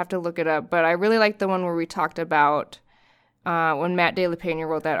in. I'd have to look it up, but I really liked the one where we talked about when Matt De La Pena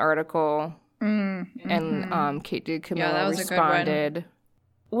wrote that article, and Kate DiCamillo responded.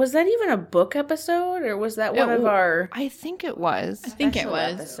 Was that even a book episode, or was that one of our? I think it was. I think it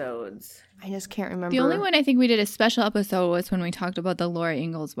was. Episodes. I just can't remember. The only one I think we did a special episode was when we talked about the Laura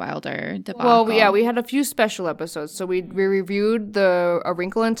Ingalls Wilder debacle. Well, yeah, we had a few special episodes. So we reviewed the A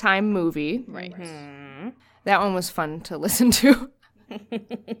Wrinkle in Time movie. Right. That one was fun to listen to.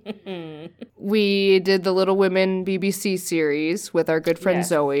 We did the Little Women BBC series with our good friend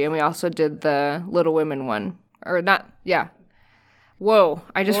Zoe, and we also did the Little Women one. Or not, yeah. Whoa,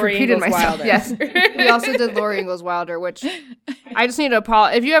 I just Laura repeated Ingalls myself. Wilder. Yes. We also did Laura Ingalls Wilder, which I just need to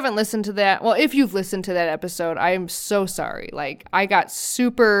apologize. If you haven't listened to that, well, if you've listened to that episode, I am so sorry. Like, I got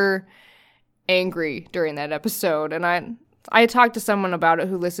super angry during that episode, and I talked to someone about it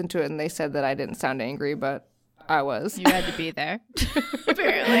who listened to it, and they said that I didn't sound angry, but I was. You had to be there.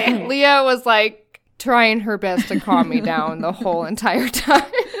 Apparently. Leah was like trying her best to calm me down the whole entire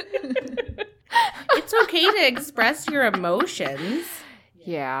time. It's okay to express your emotions.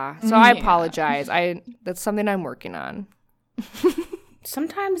 Yeah. So I apologize. That's something I'm working on.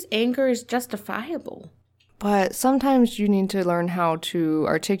 Sometimes anger is justifiable. But sometimes you need to learn how to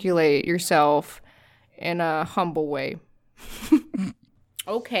articulate yourself in a humble way.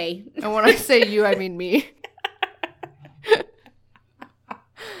 Okay. And when I say you, I mean me.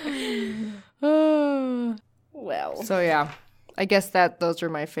 Well. So yeah, I guess those are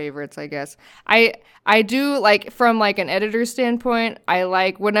my favorites, I guess. I do like, from like an editor standpoint, I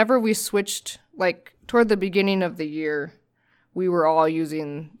like whenever we switched, like toward the beginning of the year, we were all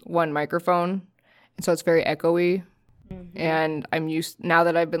using one microphone, and so it's very echoey. And I'm used, now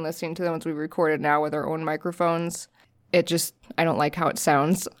that I've been listening to them once we recorded now with our own microphones, I don't like how it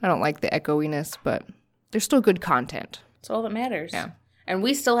sounds. I don't like the echoiness, but there's still good content. That's all that matters. Yeah. And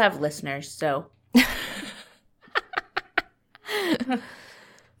we still have listeners, so.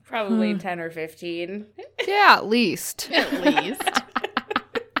 Probably 10 or 15. Yeah, at least. At least.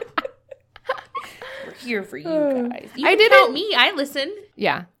 We're here for you guys. You I can didn't- count me. I listen.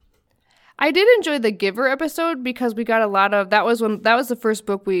 Yeah. I did enjoy the Giver episode because we got a lot of, that was the first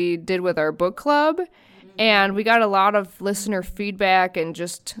book we did with our book club, and we got a lot of listener feedback, and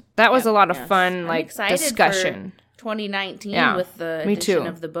just, that was a lot of fun, I'm like, excited discussion. for 2019 Yeah, with the me addition too.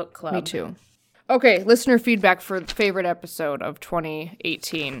 of the book club. Me too. Okay, listener feedback for the favorite episode of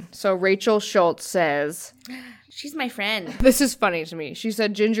 2018. So Rachel Schultz says, She's my friend. this is funny to me. She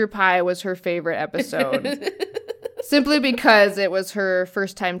said Ginger Pie was her favorite episode. Simply because it was her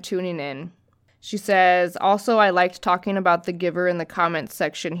first time tuning in. She says, also, I liked talking about the Giver in the comments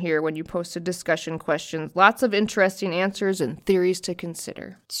section here when you posted discussion questions. Lots of interesting answers and theories to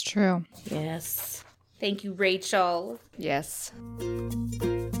consider. It's true. Yes. Thank you, Rachel. Yes.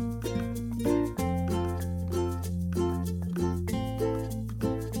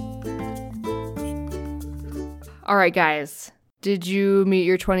 All right, guys. Did you meet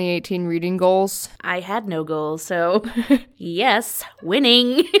your 2018 reading goals? I had no goals, so yes,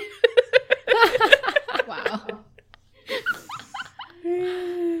 winning. Wow.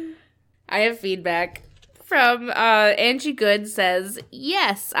 I have feedback from Angie Good says,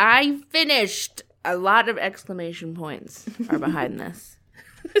 yes, I finished. A lot of exclamation points are behind this.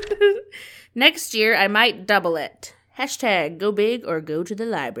 Next year, I might double it. Hashtag go big or go to the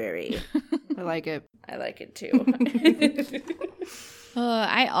library. I like it. I like it too.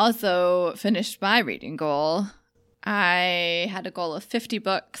 I also finished my reading goal. I had a goal of 50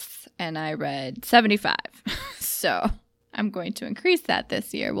 books, and I read 75. So I'm going to increase that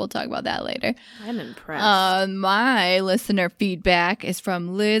this year. We'll talk about that later. I'm impressed. My listener feedback is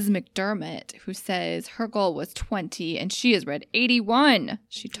from Liz McDermott, who says her goal was 20, and she has read 81.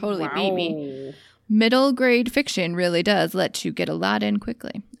 She totally beat me. Middle grade fiction really does let you get a lot in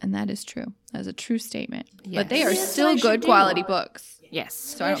quickly, and that is true. That is a true statement. But they are Maybe that's still what I should good do. quality books. Yes.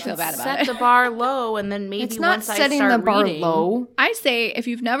 So I don't feel bad about Set it. the bar low, and then maybe It's not once I setting start the bar reading, low. I say if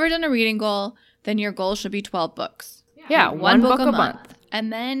you've never done a reading goal, then your goal should be 12 books. Yeah, one book a month.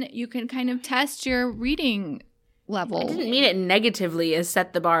 And then you can kind of test your reading level. I didn't mean it negatively as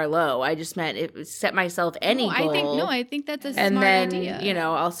set the bar low. I just meant it set myself any goal. I think that's a and smart then, idea.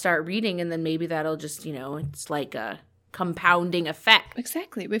 I'll start reading, and then maybe that'll just, it's like a compounding effect.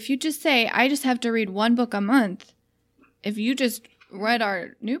 Exactly. But if you just say, I just have to read one book a month, if you just read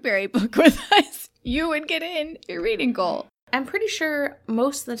our Newbery book with us, you would get in your reading goal. I'm pretty sure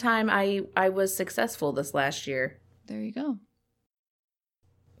most of the time I was successful this last year. There you go.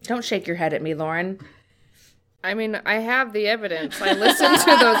 Don't shake your head at me, Lauren. I mean, I have the evidence. I listened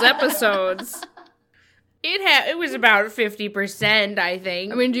to those episodes. It was about 50%, I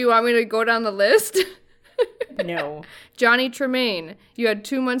think. I mean, do you want me to go down the list? No. Johnny Tremaine. You had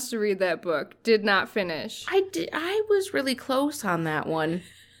 2 months to read that book. Did not finish. I was really close on that one.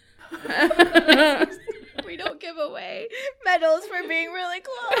 We don't give away medals for being really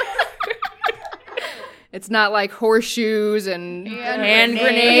close. It's not like horseshoes and Hand hand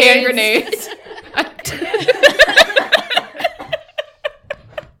grenades. grenades.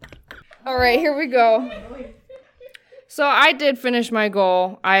 All right, here we go. So I did finish my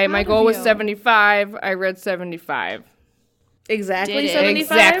goal. My goal was 75. I read 75. Exactly Did it.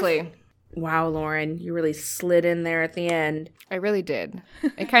 75? Exactly. Wow, Lauren, you really slid in there at the end. I really did.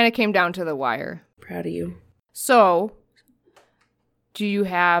 It kind of came down to the wire. Proud of you. So, do you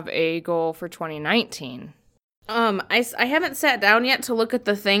have a goal for 2019? I haven't sat down yet to look at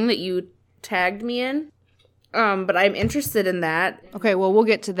the thing that you tagged me in. But I'm interested in that. Okay, well, we'll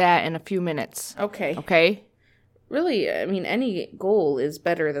get to that in a few minutes. Okay. Okay? Really, I mean, any goal is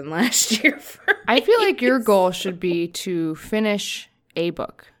better than last year for me. I feel like your goal should be to finish a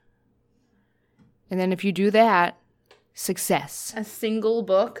book. And then if you do that, success. A single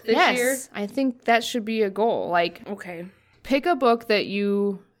book this year? Yes, I think that should be a goal. Like, Okay. pick a book that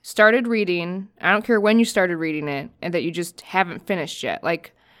you started reading. I don't care when you started reading it, and that you just haven't finished yet.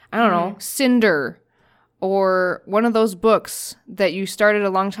 Like, I don't know, Cinder, or one of those books that you started a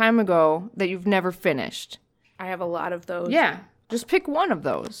long time ago that you've never finished. I have a lot of those. Yeah, just pick one of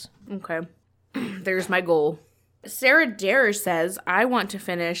those. Okay. There's my goal. Sarah Dare says, I want to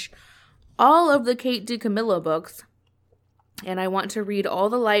finish all of the Kate DiCamillo books, and I want to read All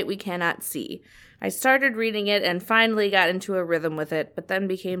the Light We Cannot See. I started reading it and finally got into a rhythm with it, but then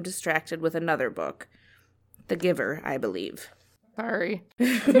became distracted with another book. The Giver, I believe. Sorry.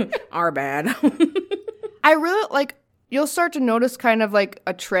 Our bad. I really, like, you'll start to notice kind of like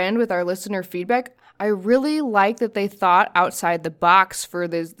a trend with our listener feedback. I really like that they thought outside the box for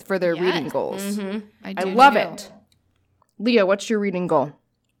their reading goals. I love it. Leah, what's your reading goal?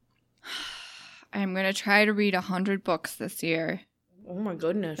 I'm going to try to read 100 books this year. Oh my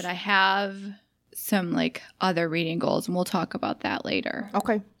goodness. But I have some like other reading goals, and we'll talk about that later.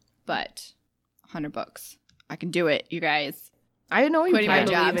 Okay. But 100 books. I can do it, you guys. I know you Quitting my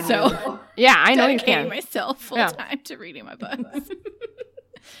can. job, so Yeah, I know you dedicating can. myself full time to reading my books.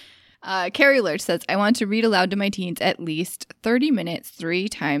 Carrie Lurch says, I want to read aloud to my teens at least 30 minutes 3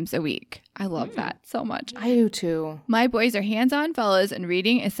 times a week. I love that so much. I do too. My boys are hands-on fellows, and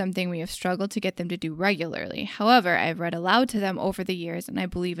reading is something we have struggled to get them to do regularly. However, I've read aloud to them over the years, and I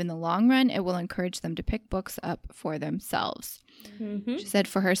believe in the long run it will encourage them to pick books up for themselves. She said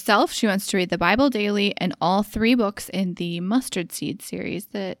for herself, she wants to read the Bible daily and all 3 books in the Mustard Seed series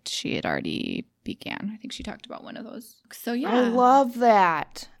that she had already began. I think she talked about one of those. So yeah. I love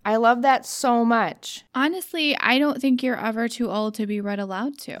that. I love that so much. Honestly, I don't think you're ever too old to be read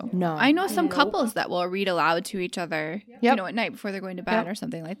aloud to. No. I know some couples that will read aloud to each other, Yep. at night before they're going to bed or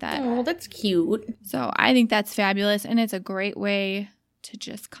something like that. Oh, that's cute. So I think that's fabulous, and it's a great way to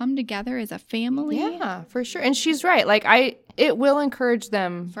just come together as a family. Yeah, for sure. And she's right. Like, it will encourage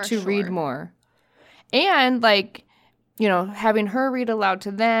them For to read sure. more. And, like, having her read aloud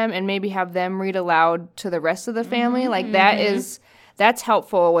to them and maybe have them read aloud to the rest of the family, like, that's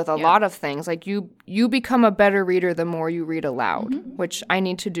helpful with a lot of things. Like, you become a better reader the more you read aloud, which I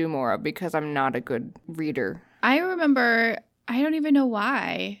need to do more of because I'm not a good reader. I remember, I don't even know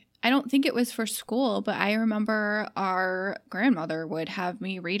why. I don't think it was for school, but I remember our grandmother would have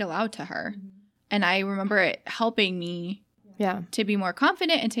me read aloud to her. And I remember it helping me to be more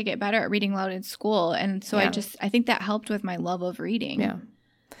confident and to get better at reading aloud in school. And so I think that helped with my love of reading. Yeah.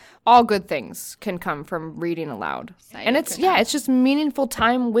 All good things can come from reading aloud. And it's just meaningful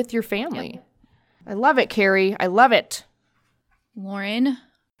time with your family. Yep. I love it, Carrie. I love it. Lauren?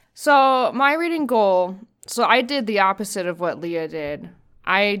 So my reading goal, so I did the opposite of what Leah did.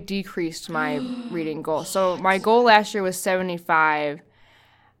 I decreased my reading goal. So my goal last year was 75.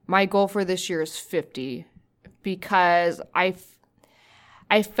 My goal for this year is 50 because I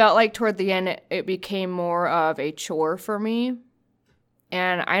felt like toward the end it became more of a chore for me.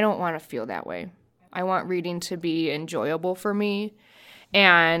 And I don't want to feel that way. I want reading to be enjoyable for me.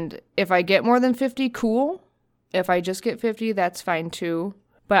 And if I get more than 50, cool. If I just get 50, that's fine too.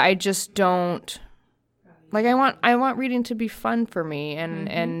 But I just don't like I want reading to be fun for me,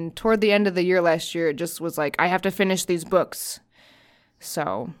 and toward the end of the year last year, it just was like I have to finish these books.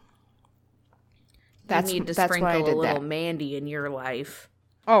 So You need to that's sprinkle why I a did little that. Mandy in your life.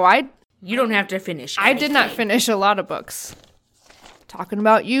 Oh, You don't have to finish. I did not anything. finish a lot of books. Talking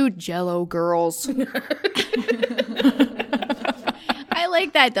about you, Jello girls. I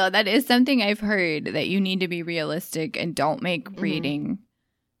like that though. That is something I've heard, that you need to be realistic and don't make reading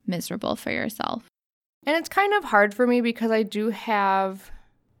miserable for yourself. And it's kind of hard for me because I do have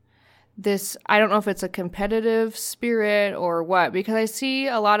this, I don't know if it's a competitive spirit or what, because I see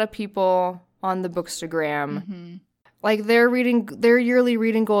a lot of people on the Bookstagram, like their yearly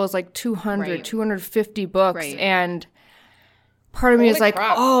reading goal is like 200, Right. 250 books. Right. And part of me is like,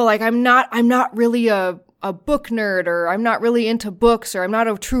 oh, like I'm not really a book nerd, or I'm not really into books, or I'm not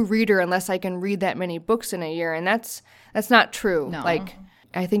a true reader unless I can read that many books in a year. And that's not true. No. Like,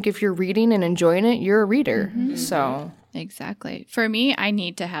 I think if you're reading and enjoying it, you're a reader. So Exactly. For me, I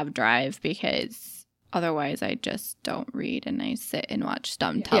need to have drive because otherwise I just don't read and I sit and watch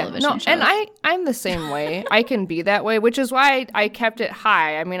dumb television shows. and I'm the same way. I can be that way, which is why I kept it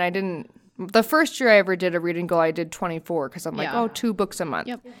high. I mean, I didn't. The first year I ever did a reading goal, I did 24 because I'm like, Yeah. 2 books a month.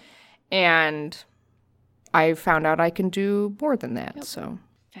 Yep. And I found out I can do more than that.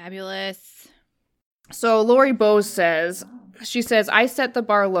 Fabulous. So Lori Bose says, I set the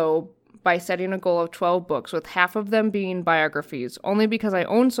bar low by setting a goal of 12 books, with half of them being biographies, only because I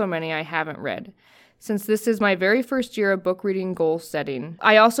own so many I haven't read. Since this is my very first year of book reading goal setting,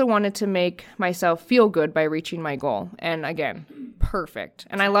 I also wanted to make myself feel good by reaching my goal. And again, perfect.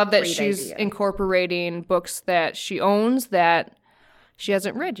 And I love that she's incorporating books that she owns that she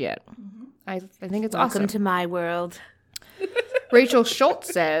hasn't read yet. I think it's Welcome awesome. to my world. Rachel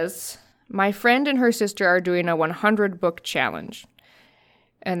Schultz says, my friend and her sister are doing a 100 book challenge.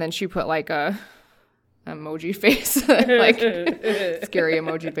 And then she put like a emoji face, like scary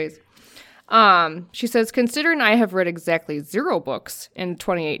emoji face. She says, considering I have read exactly 0 books in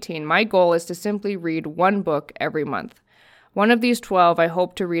 2018, my goal is to simply read 1 book every month. One of these 12 I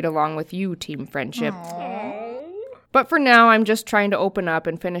hope to read along with you, Team Friendship. But for now, I'm just trying to open up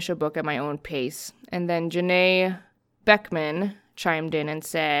and finish a book at my own pace. And then Janae Beckman chimed in and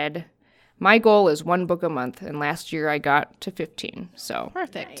said, my goal is 1 book a month, and last year I got to 15. So,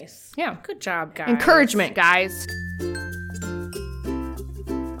 Perfect. Nice. yeah. Good job, guys. Encouragement, guys.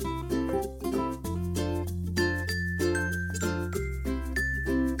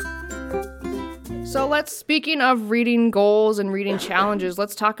 So speaking of reading goals and reading challenges,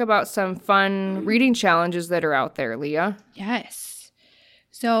 let's talk about some fun reading challenges that are out there, Leah. Yes.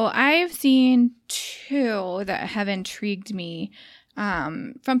 So I've seen 2 that have intrigued me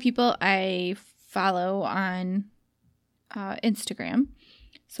from people I follow on Instagram.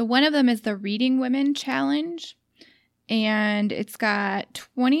 So one of them is the Reading Women Challenge, and it's got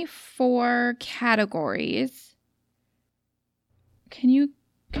 24 categories.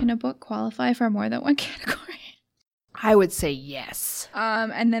 Can a book qualify for more than one category? I would say yes.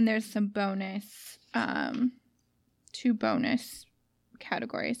 And then there's some bonus, 2 bonus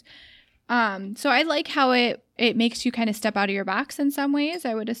categories. So I like how it makes you kind of step out of your box in some ways,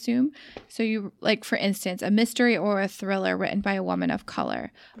 I would assume. So you, like, for instance, a mystery or a thriller written by a woman of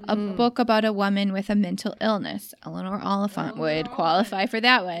color, a book about a woman with a mental illness. Eleanor Oliphant would qualify for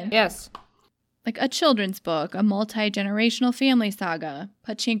that one. Yes. Like a children's book, a multi-generational family saga,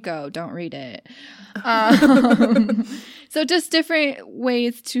 Pachinko, don't read it. So just different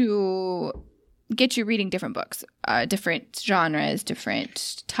ways to get you reading different books, different genres,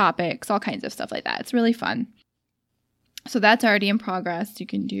 different topics, all kinds of stuff like that. It's really fun. So that's already in progress. You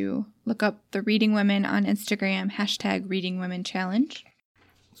can look up the Reading Women on Instagram, #ReadingWomenChallenge.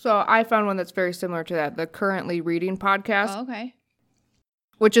 So I found one that's very similar to that, the Currently Reading podcast. Oh, okay.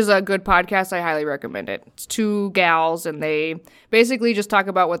 Which is a good podcast. I highly recommend it. It's 2 gals, and they basically just talk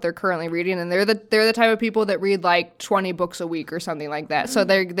about what they're currently reading, and they're the type of people that read like 20 books a week or something like that. So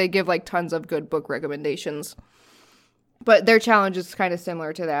they give like tons of good book recommendations. But their challenge is kind of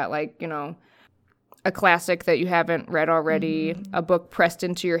similar to that, like, you know, a classic that you haven't read already, a book pressed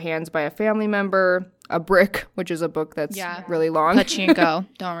into your hands by a family member, a brick, which is a book that's really long. Pachinko,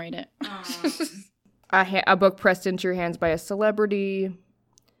 don't read it. A book pressed into your hands by a celebrity.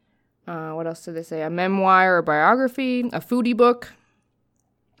 What else did they say? A memoir or biography, a foodie book.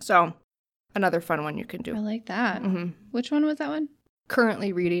 So, another fun one you can I do. like that. Which one was that one?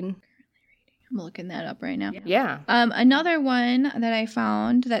 Currently reading. I'm looking that up right now. Yeah. Another one that I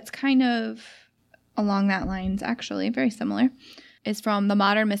found that's kind of along that lines, actually, very similar, is from The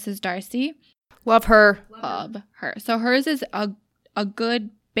Modern Mrs. Darcy. Love her. Love her. So hers is a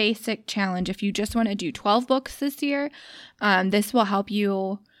good basic challenge. If you just want to do 12 books this year, this will help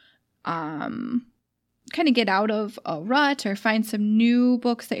you kind of get out of a rut or find some new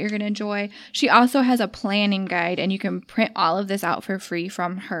books that you're going to enjoy. She also has a planning guide, and you can print all of this out for free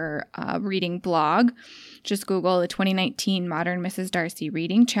from her reading blog. Just Google the 2019 Modern Mrs. Darcy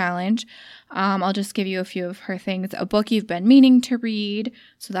Reading Challenge. I'll just give you a few of her things. A book you've been meaning to read,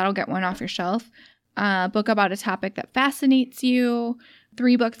 so that'll get one off your shelf. A book about a topic that fascinates you.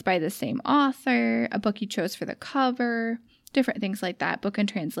 3 books by the same author. A book you chose for the cover. Different things like that. Book and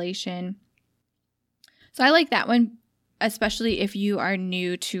translation. So I like that one, especially if you are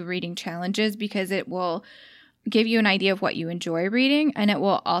new to reading challenges, because it will give you an idea of what you enjoy reading, and it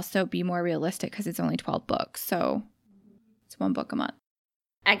will also be more realistic because it's only 12 books. So it's 1 book a month.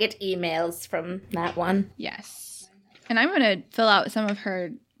 I get emails from that one. Yes. And I'm going to fill out some of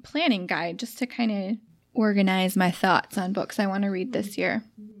her planning guide just to kind of organize my thoughts on books I want to read this year.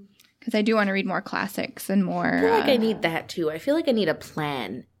 Because I do want to read more classics and more... I feel like I need that too. I feel like I need a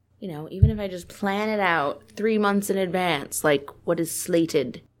plan. You know, even if I just plan it out 3 months in advance, like what is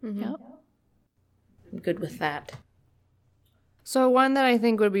slated. Yep. I'm good with that. So one that I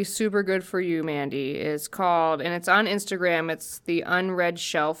think would be super good for you, Mandy, is called, and it's on Instagram, it's the Unread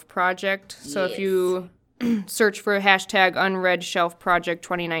Shelf Project. So if you search for hashtag Unread Shelf Project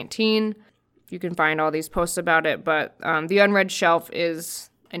 2019, you can find all these posts about it. But the Unread Shelf is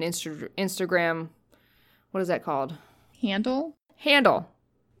an Instagram, what is that called? Handle? Handle.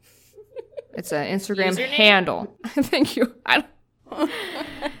 It's an Instagram handle. Thank you.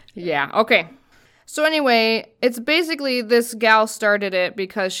 Yeah, okay. So anyway, it's basically this gal started it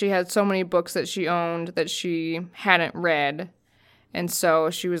because she had so many books that she owned that she hadn't read. And so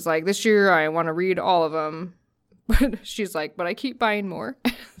she was like, this year I want to read all of them. But she's like, but I keep buying more.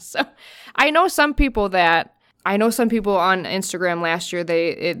 So I know some people on Instagram last year,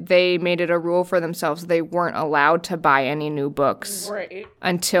 they made it a rule for themselves. They weren't allowed to buy any new books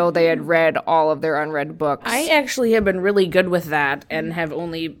until they had read all of their unread books. I actually have been really good with that and have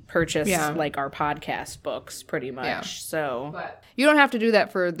only purchased like our podcast books pretty much. Yeah. So But you don't have to do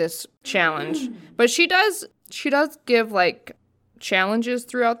that for this challenge. But she does give like challenges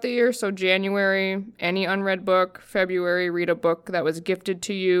throughout the year. So January, any unread book. February, read a book that was gifted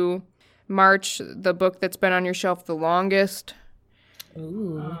to you. March, the book that's been on your shelf the longest.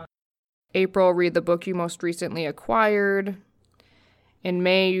 ooh. April, read the book you most recently acquired. In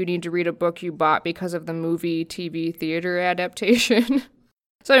May, you need to read a book you bought because of the movie, TV, theater adaptation.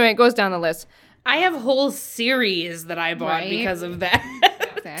 So anyway, it goes down the list. I have whole series that I bought because of that.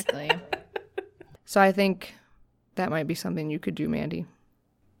 Exactly. So I think that might be something you could do, Mandy.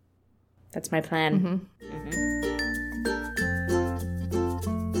 That's my plan.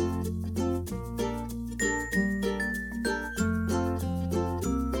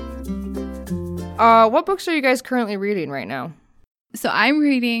 What books are you guys currently reading right now? So I'm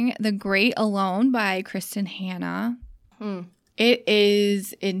reading The Great Alone by Kristen Hanna. It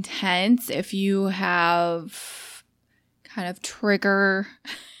is intense. If you have kind of trigger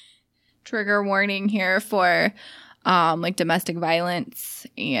warning here for like domestic violence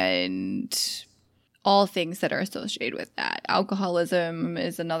and all things that are associated with that. Alcoholism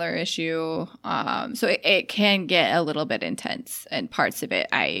is another issue. So it can get a little bit intense, and parts of it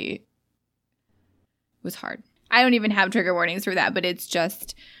was hard. I don't even have trigger warnings for that, but it's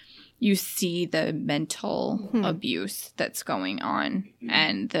just you see the mental abuse that's going on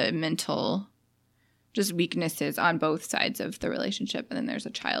and the mental just weaknesses on both sides of the relationship, and then there's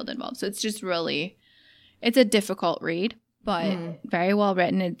a child involved. So it's just really, it's a difficult read, but very well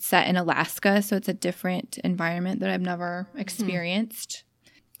written. It's set in Alaska, so it's a different environment that I've never experienced.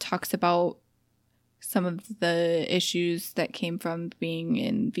 Talks about some of the issues that came from being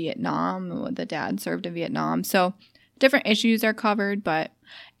in Vietnam. The dad served in Vietnam. So different issues are covered, but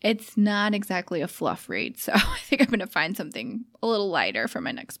it's not exactly a fluff read. So I think I'm going to find something a little lighter for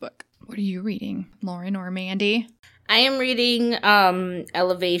my next book. What are you reading, Lauren or Mandy? I am reading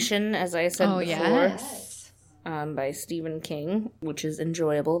Elevation, as I said before. Yes. By Stephen King, which is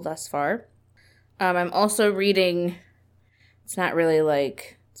enjoyable thus far. I'm also reading, it's not really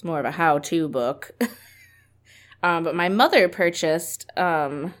like, it's more of a how-to book. But my mother purchased,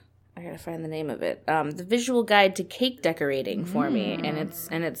 I gotta find the name of it, The Visual Guide to Cake Decorating for me.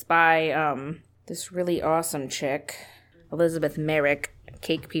 And it's by this really awesome chick, Elizabeth Merrick.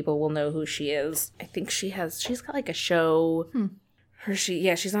 Cake people will know who she is. I think she's got like a show.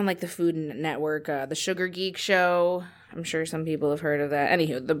 She's on like the Food Network, the Sugar Geek show. I'm sure some people have heard of that.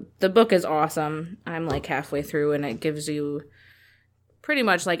 Anywho, the book is awesome. I'm like halfway through, and it gives you pretty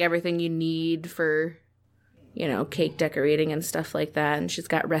much like everything you need for cake decorating and stuff like that. And she's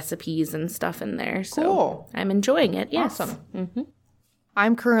got recipes and stuff in there. So Cool. I'm enjoying it. Yes. Awesome. Mm-hmm.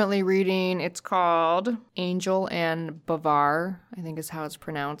 I'm currently reading, it's called Angel and Bavar, I think is how it's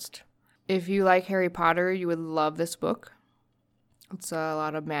pronounced. If you like Harry Potter, you would love this book. It's a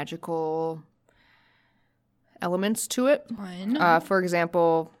lot of magical elements to it. Fun. For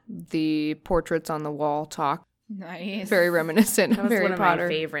example, the portraits on the wall talk. Nice. Very reminiscent That of was Harry one of Potter. my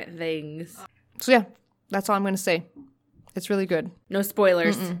favorite things. So yeah, that's all I'm going to say. It's really good. No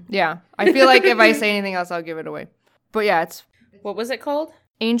spoilers. Yeah, I feel like if I say anything else, I'll give it away. But yeah, it's What was it called?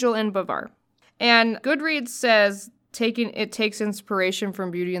 Angel and Bavar. And Goodreads says it takes inspiration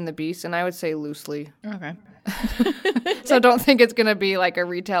from Beauty and the Beast, and I would say loosely. Okay. So don't think it's going to be like a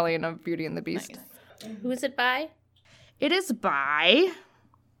retelling of Beauty and the Beast. Nice. Who is it by? It is by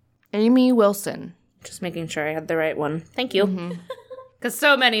Amy Wilson. Just making sure I had the right one. Thank you. Because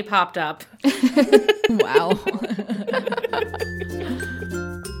so many popped up. Wow.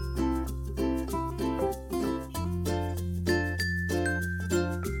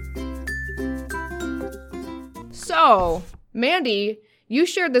 So, Mandy, you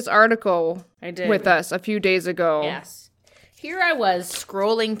shared this article I did. with us a few days ago. Yes. Here I was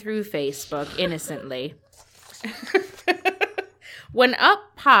scrolling through Facebook innocently. When up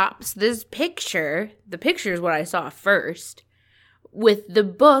pops this picture, the picture is what I saw first, with the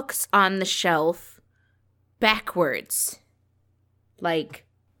books on the shelf backwards. Like,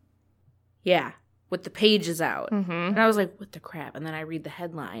 yeah, with the pages out. Mm-hmm. And I was like, what the crap? And then I read the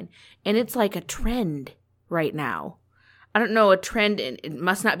headline, and it's like a trend right now. I don't know, it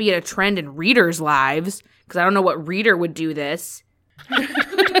must not be a trend in readers' lives, because I don't know what reader would do this.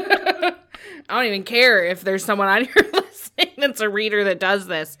 I don't even care if there's someone on here listening that's a reader that does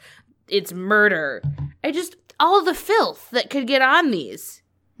this. It's murder. All the filth that could get on these.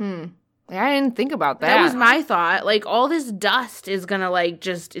 Yeah, I didn't think about that. That was my thought. Like, all this dust is gonna,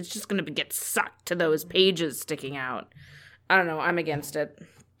 it's just gonna get sucked to those pages sticking out. I don't know. I'm against it.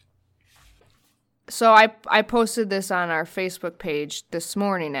 So I posted this on our Facebook page this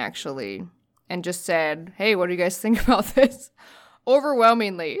morning, actually, and just said, hey, what do you guys think about this?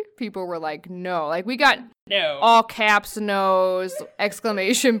 Overwhelmingly, people were like, no. Like, we got all caps no's,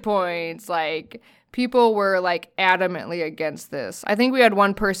 exclamation points. Like, people were, like, adamantly against this. I think we had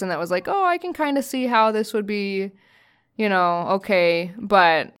one person that was like, oh, I can kind of see how this would be, okay.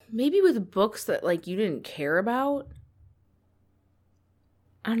 But Maybe with books that, you didn't care about?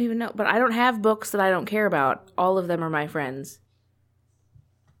 I don't even know. But I don't have books that I don't care about. All of them are my friends.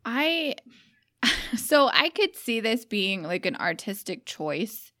 So I could see this being like an artistic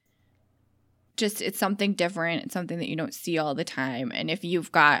choice. Just it's something different. It's something that you don't see all the time. And if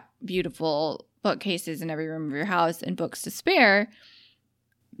you've got beautiful bookcases in every room of your house and books to spare,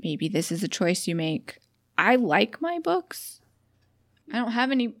 maybe this is a choice you make. I like my books. I don't have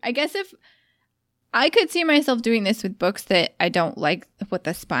any. I guess if I could see myself doing this with books that I don't like what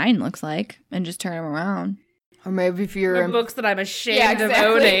the spine looks like and just turn them around. or maybe if you're Books that I'm ashamed Yeah, of exactly.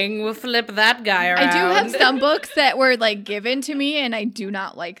 owning. We'll flip that guy around. I do have some books that were given to me and I do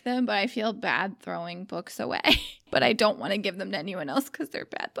not like them, but I feel bad throwing books away. But I don't want to give them to anyone else because they're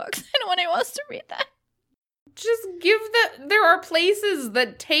bad books. I don't want anyone else to read them. Just give there are places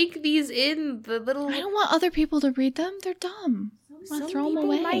that take these in the little. I don't want other people to read them. They're dumb. I want Some to throw them people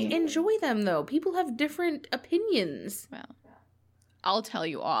away. might enjoy them though. People have different opinions. Well, I'll tell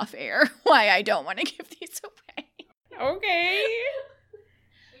you off air why I don't want to give these away. Okay.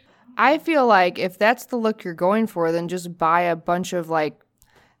 I feel like if that's the look you're going for, then just buy a bunch of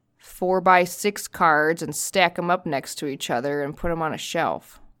 4x6 cards and stack them up next to each other and put them on a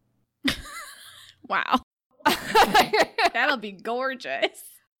shelf. Wow. That'll be gorgeous.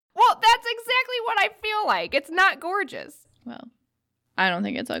 Well, that's exactly what I feel like. It's not gorgeous. Well, I don't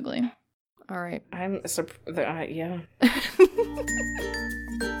think it's ugly. All right. I'm yeah.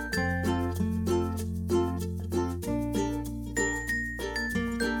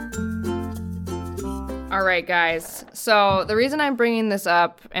 All right, guys. So the reason I'm bringing this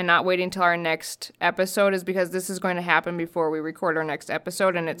up and not waiting till our next episode is because this is going to happen before we record our next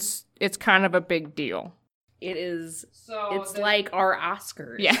episode, and it's kind of a big deal. It is. It's like our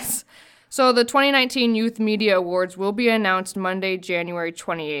Oscars. Yes. So the 2019 Youth Media Awards will be announced Monday, January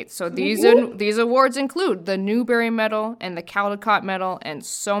 28th. So these awards include the Newbery Medal and the Caldecott Medal and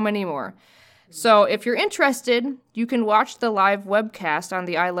so many more. So if you're interested, you can watch the live webcast on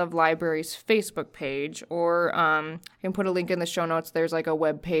the I Love Libraries Facebook page, or I can put a link in the show notes. There's a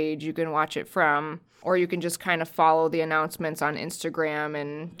web page you can watch it from, or you can just kind of follow the announcements on Instagram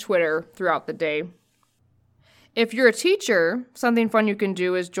and Twitter throughout the day. If you're a teacher, something fun you can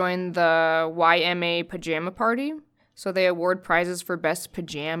do is join the YMA Pajama Party. So they award prizes for best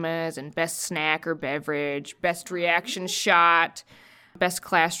pajamas and best snack or beverage, best reaction shot, best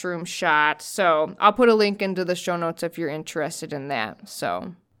classroom shot. So I'll put a link into the show notes if you're interested in that.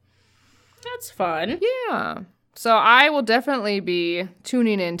 So That's fun. yeah. So I will definitely be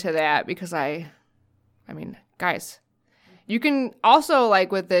tuning into that because I mean, guys, you can also,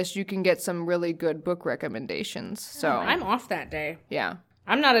 like with this, you can get some really good book recommendations. So I'm off that day. yeah.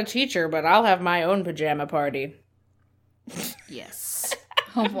 I'm not a teacher, but I'll have my own pajama party. Yes.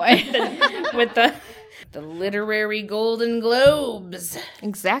 Oh boy. With the literary Golden Globes.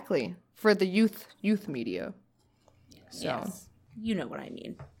 Exactly. For the youth media. So Yes. You know what I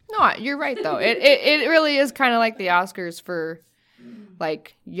mean. no, you're right though. It really is kind of like the Oscars for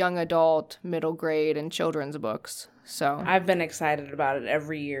like young adult, middle grade, and children's books. So I've been excited about it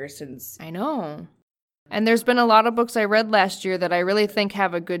every year since. I know. And there's been a lot of books I read last year that I really think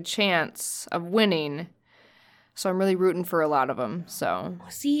have a good chance of winning. So I'm really rooting for a lot of them. So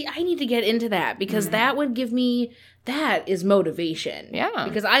See, I need to get into that because that would give me, that is motivation. Yeah.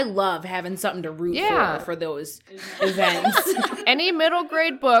 Because I love having something to root for those events. any middle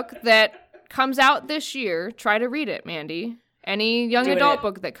grade book that comes out this year, try to read it, Mandy. Any young Do adult it.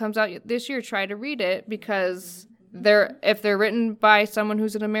 book that comes out this year, try to read it because if they're written by someone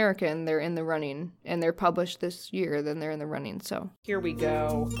who's an American, they're in the running, and they're published this year, then they're in the running. So Here we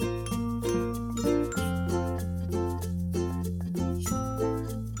go.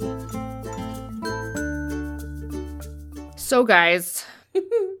 So, guys,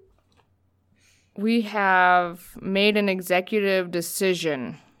 we have made an executive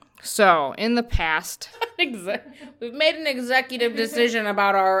decision. So, in the past, We've made an executive decision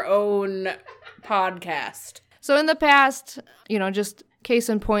about our own podcast. just case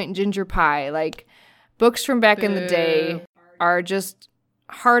in point, Ginger Pie, like books from back in the day are just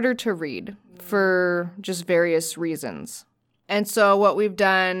harder to read for just various reasons. And so, what we've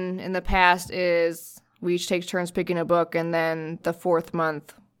done in the past is we each take turns picking a book, and then the fourth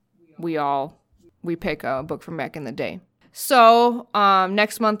month, we pick a book from back in the day. So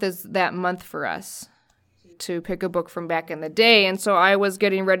next month is that month for us to pick a book from back in the day, and so I was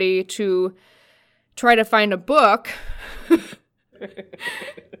getting ready to try to find a book.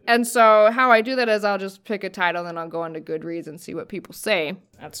 And so how I do that is I'll just pick a title, and I'll go onto Goodreads and see what people say.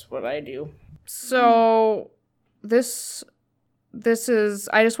 That's what I do. So this is,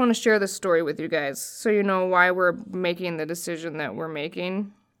 I just want to share this story with you guys so you know why we're making the decision that we're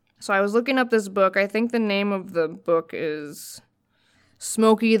making. So I was looking up this book. I think the name of the book is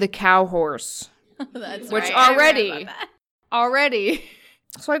Smokey the Cow Horse. That's Which right. I read already. about that. Already.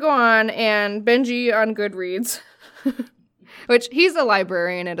 So I go on, and Benji on Goodreads, which he's a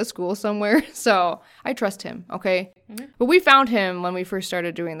librarian at a school somewhere, so I trust him, okay? Mm-hmm. But we found him when we first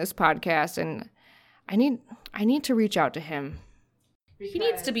started doing this podcast, and I need to reach out to him. He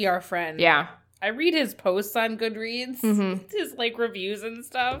needs to be our friend. Yeah. I read his posts on Goodreads, Mhm. his reviews and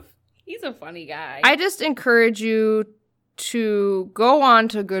stuff. He's a funny guy. I just encourage you to go on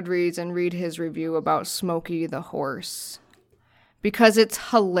to Goodreads and read his review about Smokey the Horse, because it's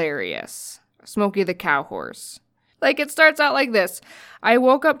hilarious. Smokey the Cow Horse. Like, it starts out like this. I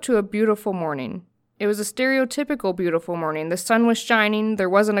woke up to a beautiful morning. It was a stereotypical beautiful morning. The sun was shining. There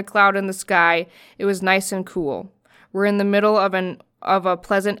wasn't a cloud in the sky. It was nice and cool. We're in the middle of a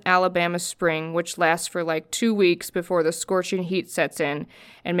pleasant Alabama spring, which lasts for like 2 weeks before the scorching heat sets in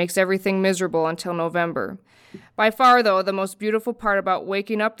and makes everything miserable until November. By far, though, the most beautiful part about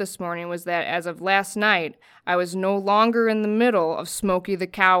waking up this morning was that as of last night, I was no longer in the middle of Smokey the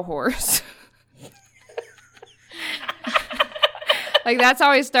Cow Horse. Like, that's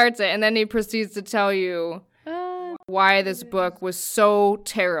how he starts it, and then he proceeds to tell you why this book was so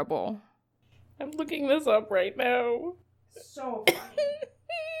terrible. I'm looking this up right now. So funny.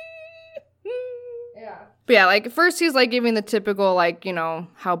 Yeah. But yeah, like, first he's, like, giving the typical, like, you know,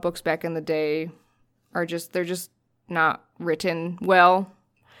 how books back in the day are they're just not written well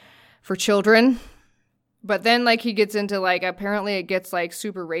for children. But then, like, he gets into, like, apparently it gets, like,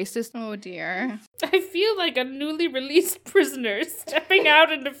 super racist. Oh, dear. I feel like a newly released prisoner stepping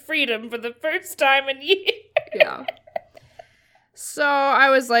out into freedom for the first time in years. Yeah. So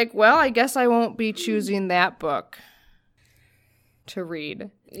I was like, well, I guess I won't be choosing that book to read.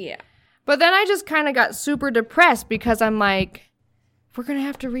 Yeah. But then I just kind of got super depressed because I'm like, we're going to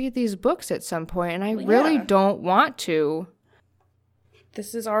have to read these books at some point, and I really don't want to.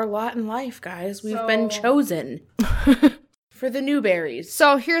 This is our lot in life, guys. We've been chosen for the Newberries.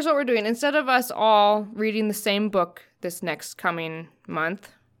 So here's what we're doing. Instead of us all reading the same book this next coming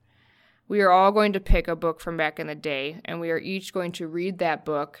month, We are all going to pick a book from back in the day, and we are each going to read that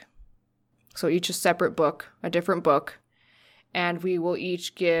book. So each a separate book, a different book, and we will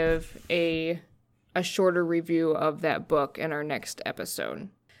each give a shorter review of that book in our next episode.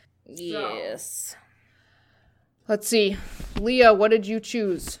 Yes. Let's see. Leah, what did you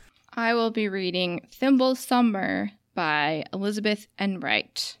choose? I will be reading Thimble Summer by Elizabeth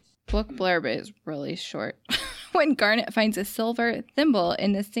Enright. Book blurb is really short. When Garnet finds a silver thimble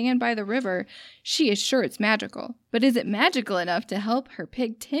in the sand by the river, she is sure it's magical. But is it magical enough to help her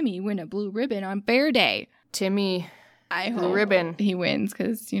pig Timmy win a blue ribbon on Bear Day? Timmy, I blue hope ribbon. he wins,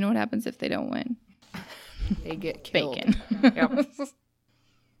 because you know what happens if they don't win? They get killed. Bacon. Yep.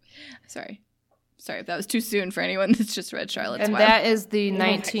 Sorry if that was too soon for anyone that's just read Charlotte's And Web. that is the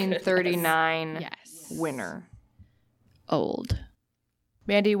 1939 Yes. winner. Old.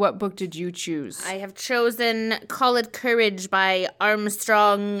 Mandy, what book did you choose? I have chosen Call It Courage by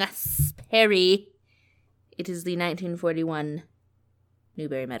Armstrong Sperry. It is the 1941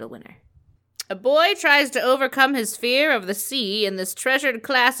 Newbery Medal winner. A boy tries to overcome his fear of the sea in this treasured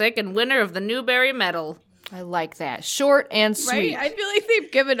classic and winner of the Newbery Medal. I like that. Short and sweet. Right? I feel like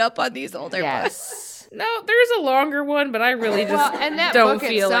they've given up on these older books. Yes. No, there's a longer one, but I really just And that don't book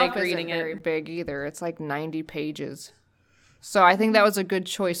feel itself like reading isn't very it. big either. It's like 90 pages. So I think that was a good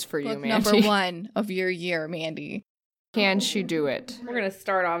choice for you, Book Mandy. number 1 of your year, Mandy. Can she do it? We're going to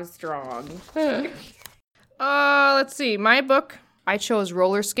start off strong. Let's see. My book, I chose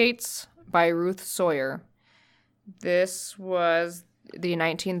Roller Skates by Ruth Sawyer. This was the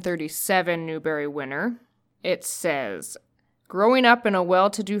 1937 Newbery winner. It says, growing up in a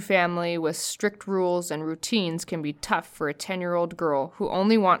well-to-do family with strict rules and routines can be tough for a 10-year-old girl who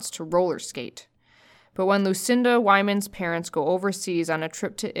only wants to roller skate. But when Lucinda Wyman's parents go overseas on a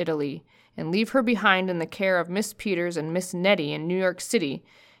trip to Italy and leave her behind in the care of Miss Peters and Miss Nettie in New York City,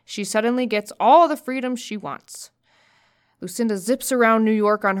 she suddenly gets all the freedom she wants. Lucinda zips around New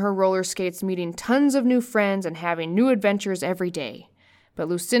York on her roller skates, meeting tons of new friends and having new adventures every day. But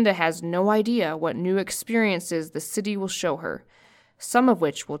Lucinda has no idea what new experiences the city will show her, some of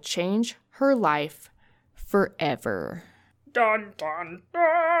which will change her life forever. Dun, dun,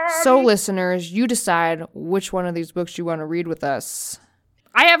 dun. So, listeners, you decide which one of these books you want to read with us.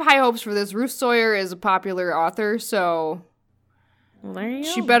 I have high hopes for this. Ruth Sawyer is a popular author, so Well, there you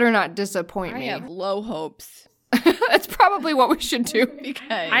she go. better not disappoint I me. have low hopes That's probably what we should do. because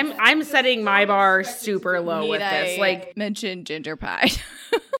I'm setting my bar super low with this. Like, mentioned ginger pie.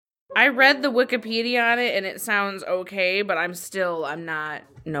 I read the Wikipedia on it and it sounds okay, but I'm not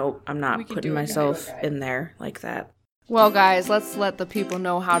putting myself in there like that. Well, guys, let's let the people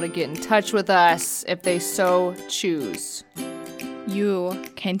know how to get in touch with us if they so choose. You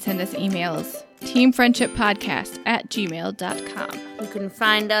can send us emails. teamfriendshippodcast@gmail.com. You can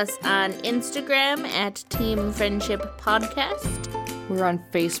find us on Instagram at Team Friendship Podcast. We're on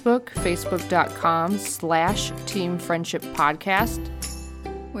Facebook, facebook.com/Team Friendship Podcast.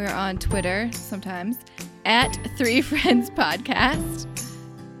 We're on Twitter sometimes @3 Friends Podcast.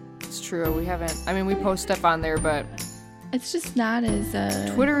 It's true, we post stuff on there, but It's just not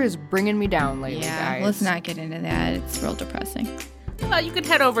as Twitter is bringing me down lately, yeah, guys. let's not get into that. It's real depressing. Well, you can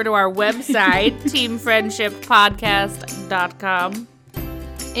head over to our website, teamfriendshippodcast.com.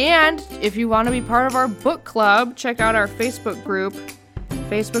 And if you want to be part of our book club, check out our Facebook group,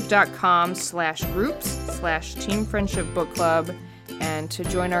 facebook.com/groups/Team Friendship Book Club. And to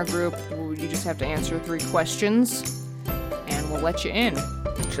join our group, you just have to answer 3 questions, and we'll let you in.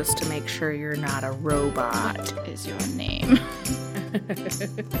 Just to make sure you're not a robot. What is your name?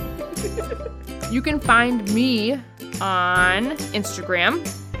 You can find me on Instagram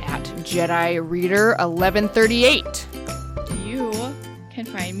at JediReader1138. You can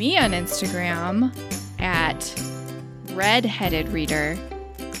find me on Instagram at Redheaded Reader.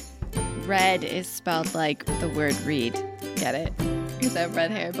 Red is spelled like the word read. Get it? Because I have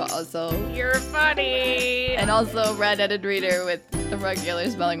red hair, but also... You're funny. And also redheaded reader with the regular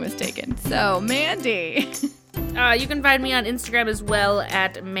spelling was taken. So, Mandy. You can find me on Instagram as well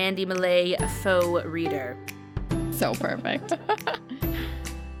at Mandy Malay Faux Reader. So perfect.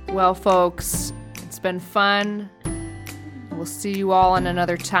 Well, folks, it's been fun. We'll see you all in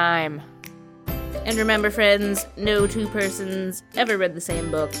another time. And remember, friends, no 2 persons ever read the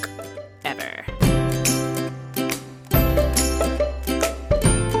same book, ever.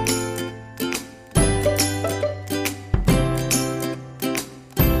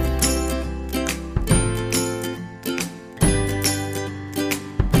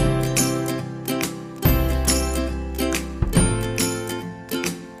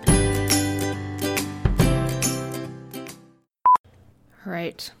 All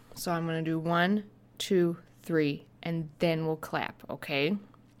right. So I'm going to do 1, 2, 3, and then we'll clap, okay?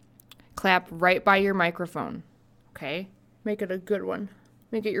 Clap right by your microphone, okay? Make it a good one.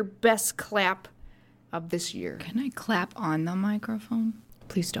 Make it your best clap of this year. Can I clap on the microphone?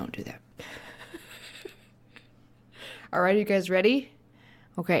 Please don't do that. All right, you guys ready?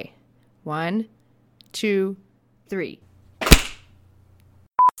 Okay. 1, 2, 3.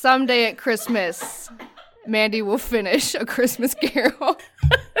 Someday at Christmas, Mandy will finish A Christmas Carol.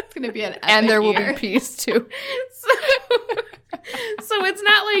 It's going to be an epic And there will year. be peace too. So it's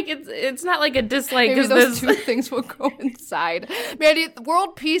not like a dislike Maybe because those this. two things will coincide. Mandy,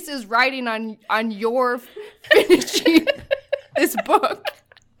 world peace is riding on your finishing this book.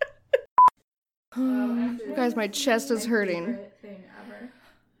 You guys, my chest is hurting.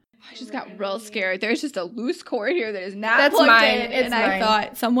 I just got real scared. There's just a loose cord here that is not That's plugged mine. in, It's and I mine.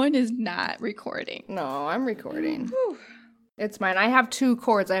 thought someone is not recording. No, I'm recording. It's mine. I have 2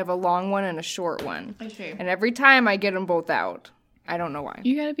 cords. I have a long one and a short one. I see. And every time I get them both out. I don't know why.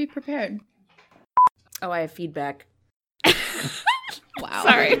 You gotta be prepared. Oh, I have feedback. Wow.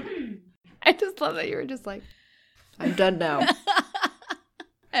 Sorry. I just love that you were just like, I'm done now.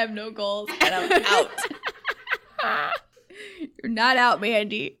 I have no goals, and I'm out. You're not out,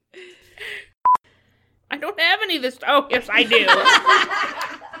 Mandy. I don't have any this. Oh, yes, I do.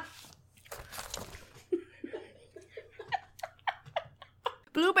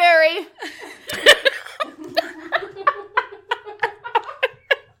 Blueberry.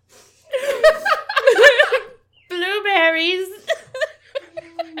 Blueberries.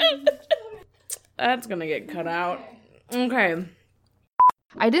 That's gonna get cut out. Okay.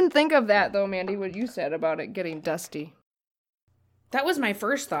 I didn't think of that though, Mandy, what you said about it getting dusty. That was my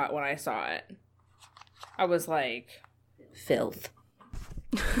first thought when I saw it. I was like, filth.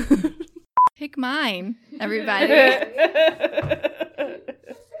 Pick mine, everybody.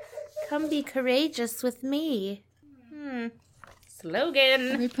 Come be courageous with me.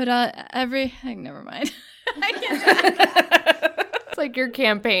 Slogan. We put out every. Never mind. I can't. It's like you're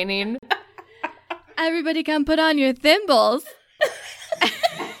campaigning. Everybody come put on your thimbles. Cook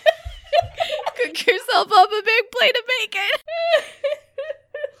yourself up a big plate of bacon.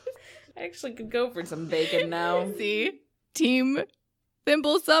 I actually could go for some bacon now. See? Team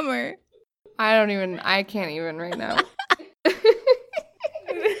Thimble Summer. I can't even right now.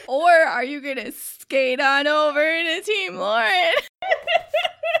 Or are you going to skate on over to Team Lauren?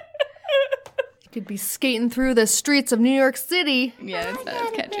 Could be skating through the streets of New York City. Yeah, that's not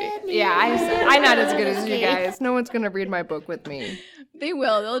as catchy. Yeah, I'm not as good as you guys. No one's gonna read my book with me. They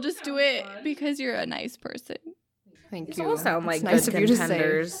will. They'll just do it because you're a nice person. Thank These you. all sound It's like nice good of you to say.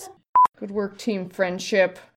 contenders. Good work, team friendship.